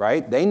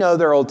 right? They know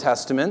their Old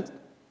Testament.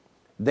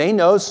 They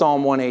know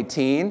Psalm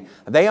 118.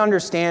 They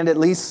understand at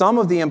least some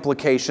of the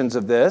implications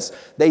of this.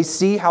 They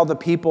see how the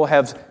people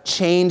have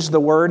changed the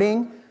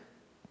wording.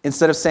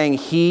 Instead of saying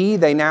he,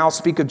 they now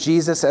speak of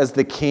Jesus as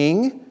the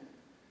king.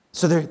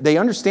 So they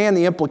understand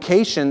the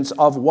implications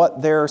of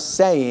what they're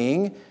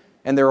saying,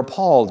 and they're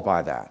appalled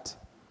by that.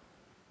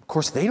 Of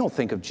course, they don't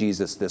think of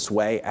Jesus this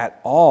way at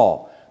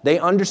all. They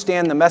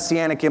understand the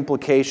messianic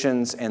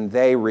implications, and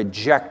they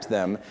reject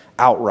them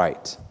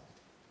outright.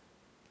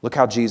 Look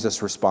how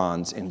Jesus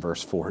responds in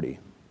verse 40.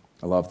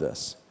 I love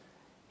this.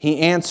 He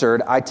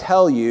answered, "I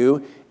tell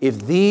you,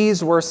 if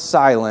these were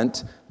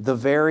silent, the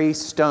very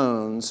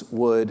stones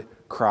would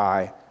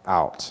cry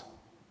out."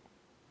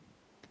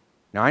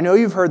 Now, I know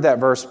you've heard that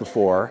verse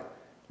before,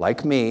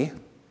 like me,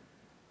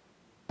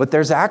 but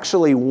there's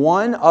actually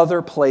one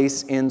other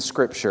place in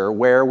Scripture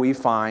where we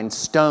find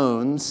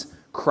stones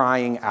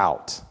crying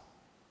out.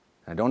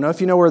 I don't know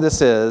if you know where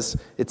this is.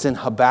 It's in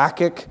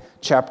Habakkuk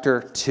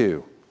chapter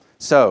 2.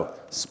 So,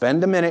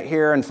 spend a minute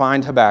here and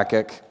find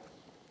Habakkuk.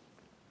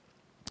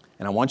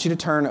 And I want you to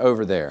turn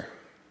over there.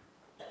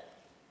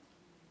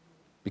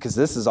 Because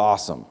this is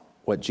awesome,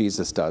 what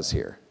Jesus does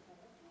here.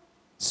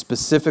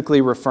 Specifically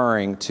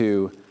referring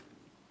to,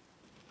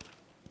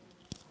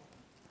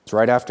 it's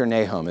right after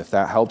Nahum, if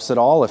that helps at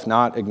all. If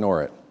not,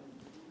 ignore it.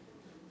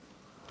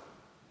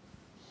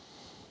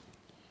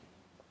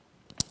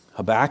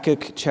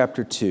 Habakkuk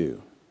chapter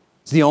 2.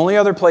 It's the only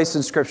other place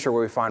in Scripture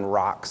where we find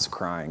rocks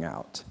crying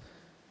out.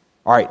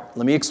 All right,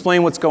 let me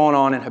explain what's going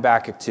on in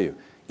Habakkuk 2.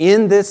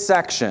 In this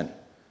section,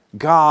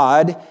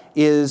 God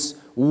is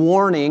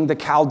warning the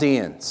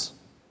Chaldeans,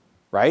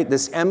 right?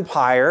 This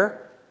empire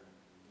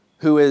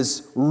who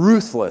is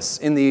ruthless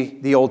in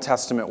the Old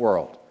Testament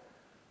world.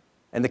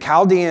 And the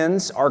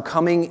Chaldeans are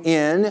coming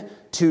in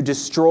to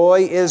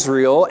destroy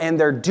Israel, and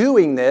they're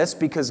doing this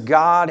because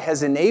God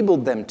has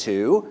enabled them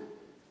to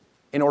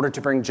in order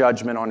to bring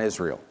judgment on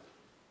Israel.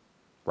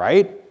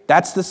 Right?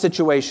 That's the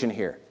situation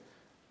here.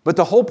 But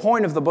the whole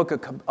point of the book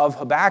of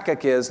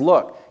Habakkuk is,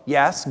 look,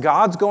 yes,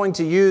 God's going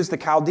to use the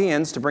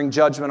Chaldeans to bring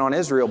judgment on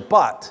Israel,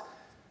 but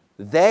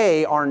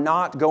they are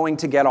not going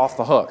to get off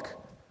the hook.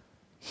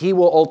 He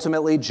will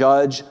ultimately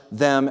judge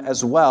them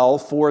as well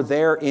for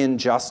their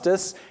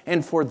injustice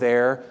and for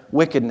their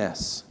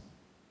wickedness.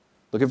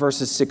 Look at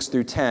verses 6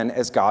 through 10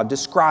 as God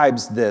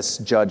describes this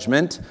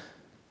judgment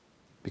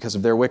because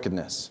of their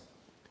wickedness.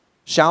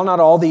 Shall not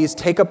all these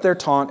take up their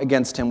taunt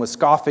against him with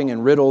scoffing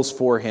and riddles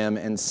for him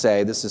and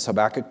say, this is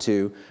Habakkuk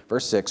 2,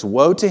 verse 6,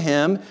 woe to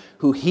him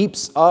who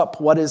heaps up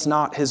what is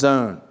not his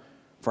own.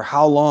 For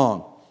how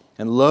long?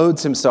 And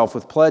loads himself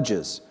with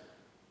pledges.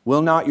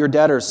 Will not your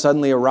debtors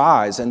suddenly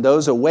arise, and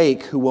those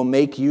awake who will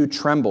make you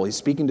tremble? He's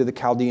speaking to the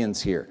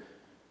Chaldeans here.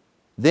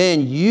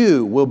 Then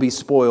you will be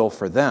spoil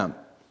for them,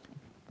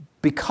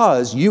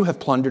 because you have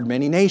plundered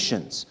many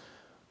nations.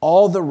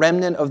 All the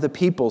remnant of the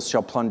peoples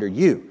shall plunder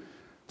you.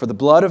 For the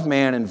blood of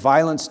man and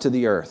violence to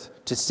the earth,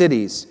 to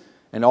cities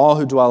and all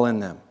who dwell in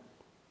them.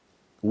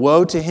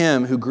 Woe to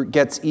him who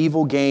gets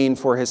evil gain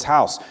for his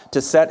house,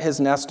 to set his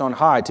nest on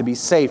high, to be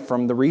safe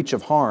from the reach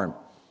of harm.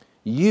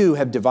 You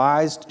have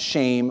devised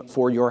shame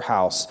for your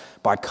house.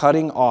 By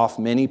cutting off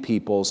many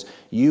peoples,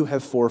 you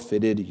have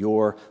forfeited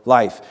your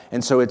life.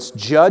 And so it's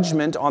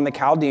judgment on the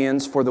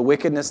Chaldeans for the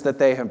wickedness that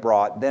they have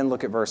brought. Then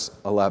look at verse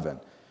 11.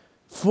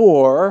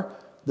 For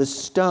the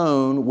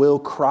stone will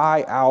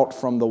cry out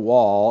from the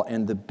wall,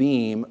 and the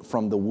beam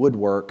from the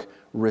woodwork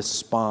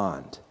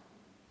respond.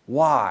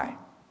 Why?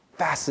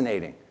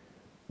 Fascinating.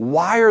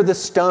 Why are the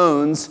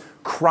stones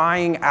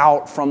crying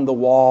out from the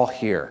wall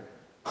here?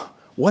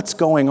 What's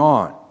going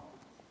on?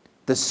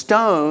 The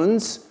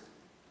stones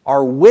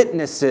are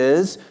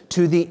witnesses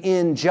to the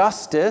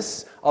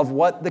injustice of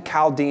what the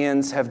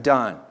Chaldeans have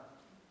done.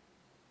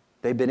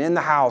 They've been in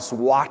the house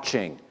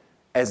watching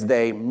as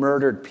they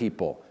murdered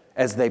people,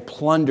 as they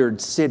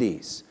plundered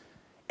cities.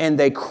 And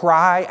they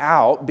cry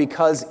out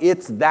because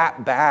it's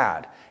that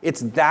bad.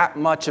 It's that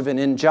much of an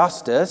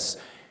injustice,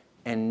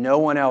 and no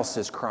one else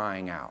is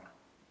crying out.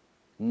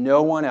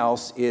 No one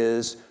else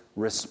is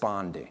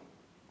responding.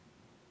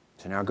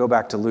 So now go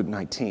back to Luke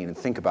 19 and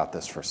think about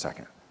this for a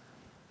second.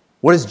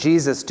 What is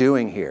Jesus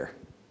doing here?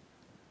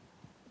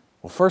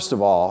 Well, first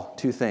of all,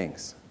 two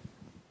things.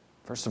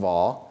 First of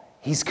all,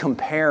 he's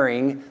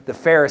comparing the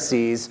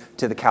Pharisees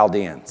to the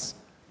Chaldeans,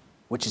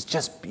 which is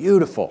just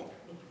beautiful.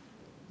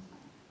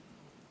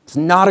 It's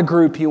not a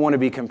group you want to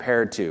be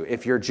compared to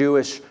if you're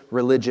Jewish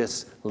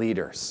religious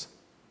leaders.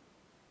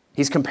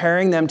 He's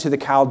comparing them to the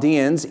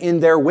Chaldeans in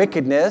their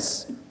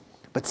wickedness.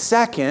 But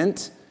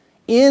second,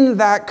 in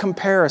that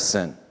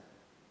comparison,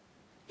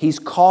 he's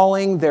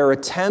calling their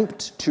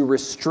attempt to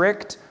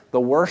restrict the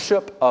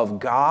worship of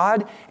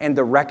God and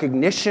the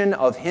recognition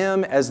of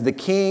him as the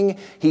king,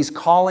 he's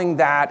calling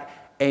that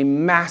a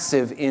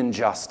massive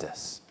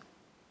injustice.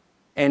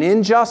 An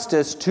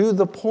injustice to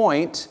the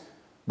point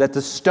that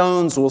the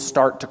stones will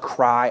start to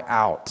cry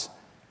out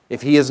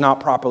if he is not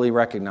properly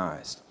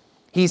recognized.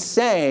 He's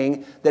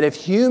saying that if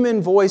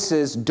human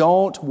voices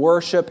don't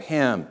worship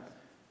him,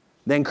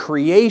 then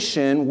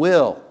creation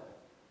will.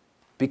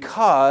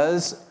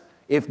 Because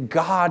if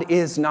God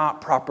is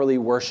not properly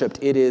worshiped,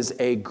 it is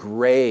a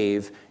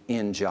grave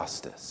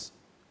injustice.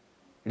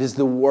 It is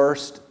the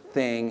worst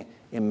thing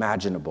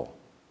imaginable.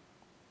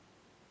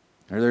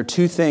 There are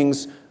two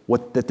things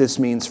that this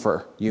means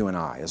for you and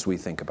I as we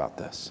think about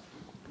this.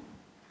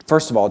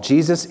 First of all,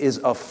 Jesus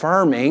is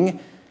affirming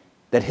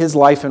that his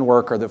life and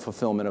work are the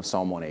fulfillment of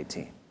Psalm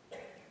 118.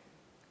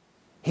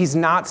 He's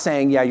not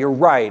saying, yeah, you're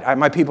right,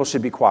 my people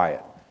should be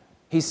quiet.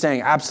 He's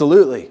saying,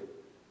 absolutely.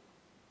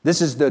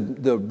 This is the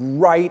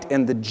right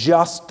and the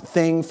just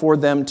thing for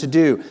them to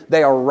do.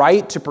 They are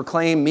right to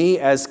proclaim me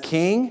as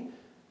king.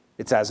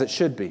 It's as it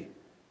should be.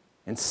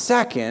 And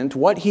second,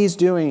 what he's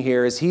doing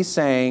here is he's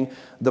saying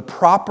the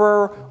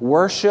proper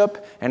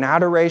worship and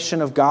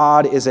adoration of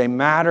God is a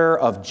matter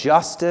of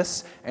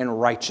justice and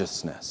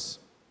righteousness.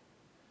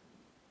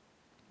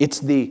 It's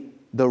the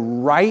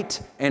right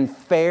and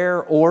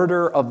fair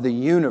order of the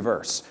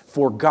universe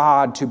for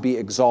God to be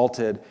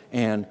exalted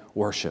and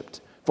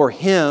worshiped, for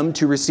him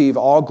to receive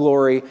all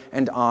glory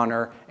and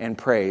honor and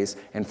praise,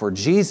 and for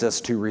Jesus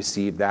to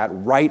receive that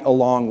right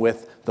along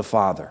with the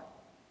Father.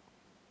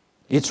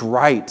 It's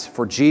right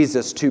for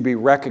Jesus to be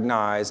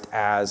recognized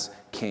as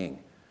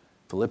king.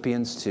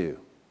 Philippians 2.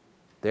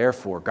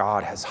 Therefore,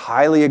 God has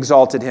highly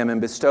exalted him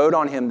and bestowed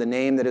on him the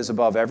name that is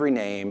above every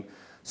name,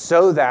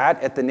 so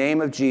that at the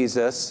name of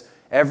Jesus,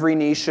 every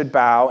knee should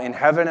bow in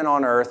heaven and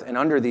on earth and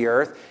under the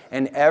earth,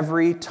 and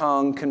every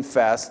tongue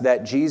confess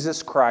that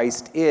Jesus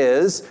Christ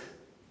is.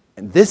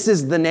 And this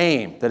is the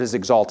name that is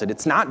exalted.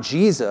 It's not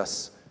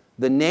Jesus.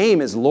 The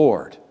name is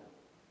Lord.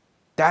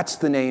 That's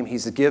the name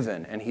he's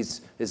given and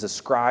is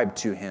ascribed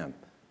to him.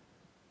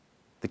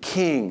 The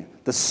King,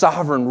 the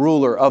sovereign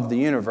ruler of the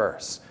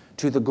universe,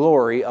 to the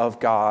glory of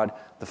God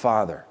the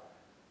Father.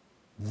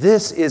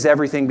 This is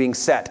everything being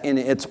set in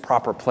its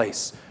proper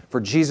place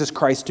for Jesus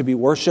Christ to be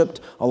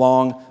worshiped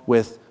along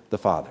with the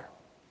Father.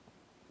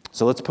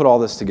 So let's put all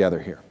this together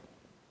here.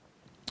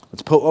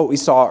 Let's put what we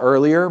saw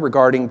earlier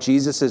regarding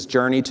Jesus'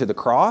 journey to the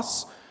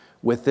cross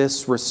with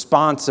this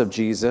response of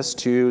Jesus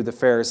to the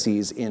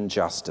Pharisees'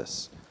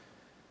 injustice.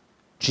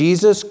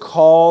 Jesus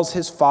calls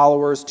his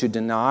followers to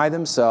deny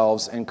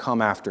themselves and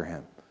come after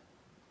him,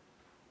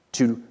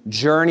 to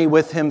journey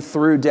with him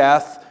through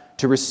death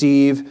to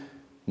receive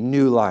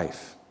new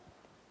life.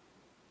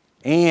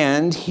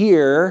 And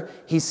here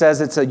he says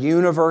it's a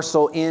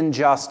universal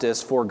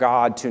injustice for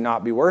God to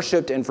not be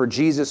worshiped and for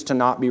Jesus to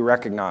not be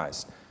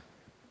recognized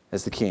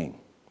as the king.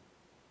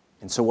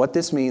 And so what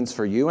this means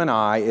for you and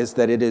I is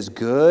that it is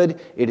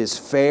good, it is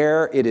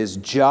fair, it is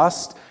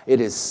just, it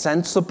is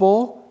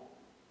sensible,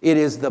 it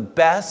is the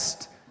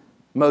best,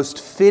 most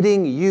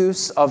fitting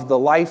use of the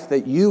life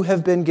that you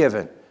have been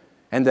given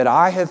and that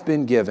I have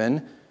been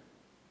given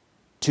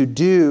to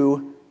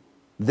do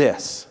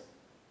this,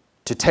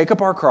 to take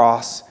up our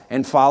cross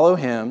and follow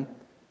him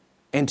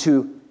and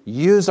to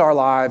use our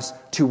lives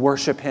to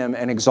worship him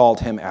and exalt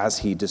him as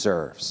he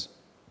deserves.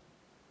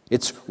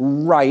 It's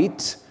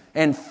right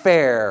and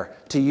fair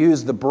to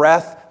use the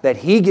breath that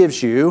he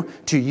gives you,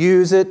 to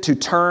use it to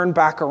turn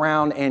back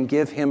around and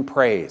give him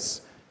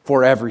praise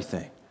for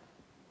everything.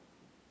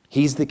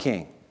 He's the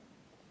king,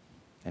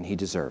 and he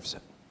deserves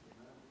it.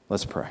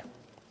 Let's pray.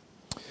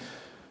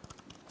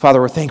 Father,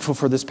 we're thankful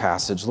for this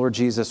passage. Lord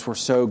Jesus, we're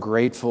so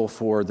grateful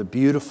for the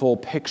beautiful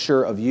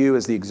picture of you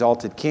as the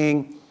exalted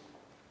king.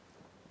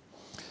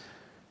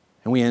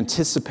 And we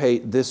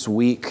anticipate this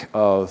week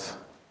of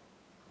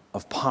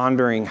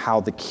pondering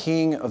how the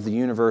King of the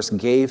universe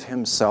gave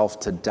himself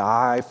to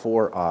die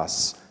for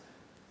us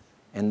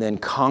and then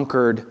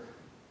conquered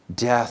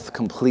death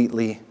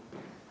completely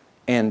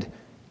and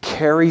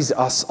carries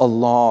us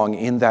along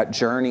in that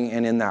journey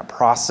and in that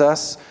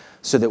process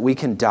so that we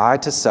can die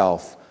to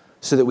self,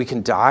 so that we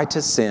can die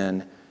to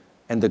sin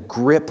and the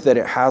grip that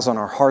it has on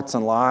our hearts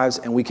and lives,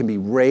 and we can be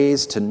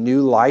raised to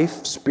new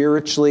life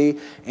spiritually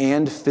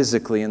and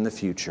physically in the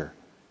future.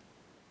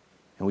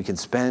 And we can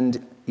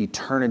spend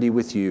eternity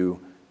with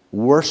you,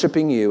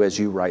 worshiping you as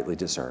you rightly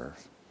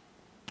deserve.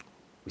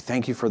 We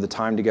thank you for the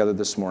time together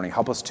this morning.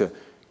 Help us to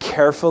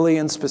carefully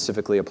and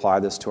specifically apply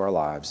this to our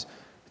lives.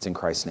 It's in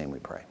Christ's name we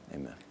pray.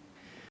 Amen.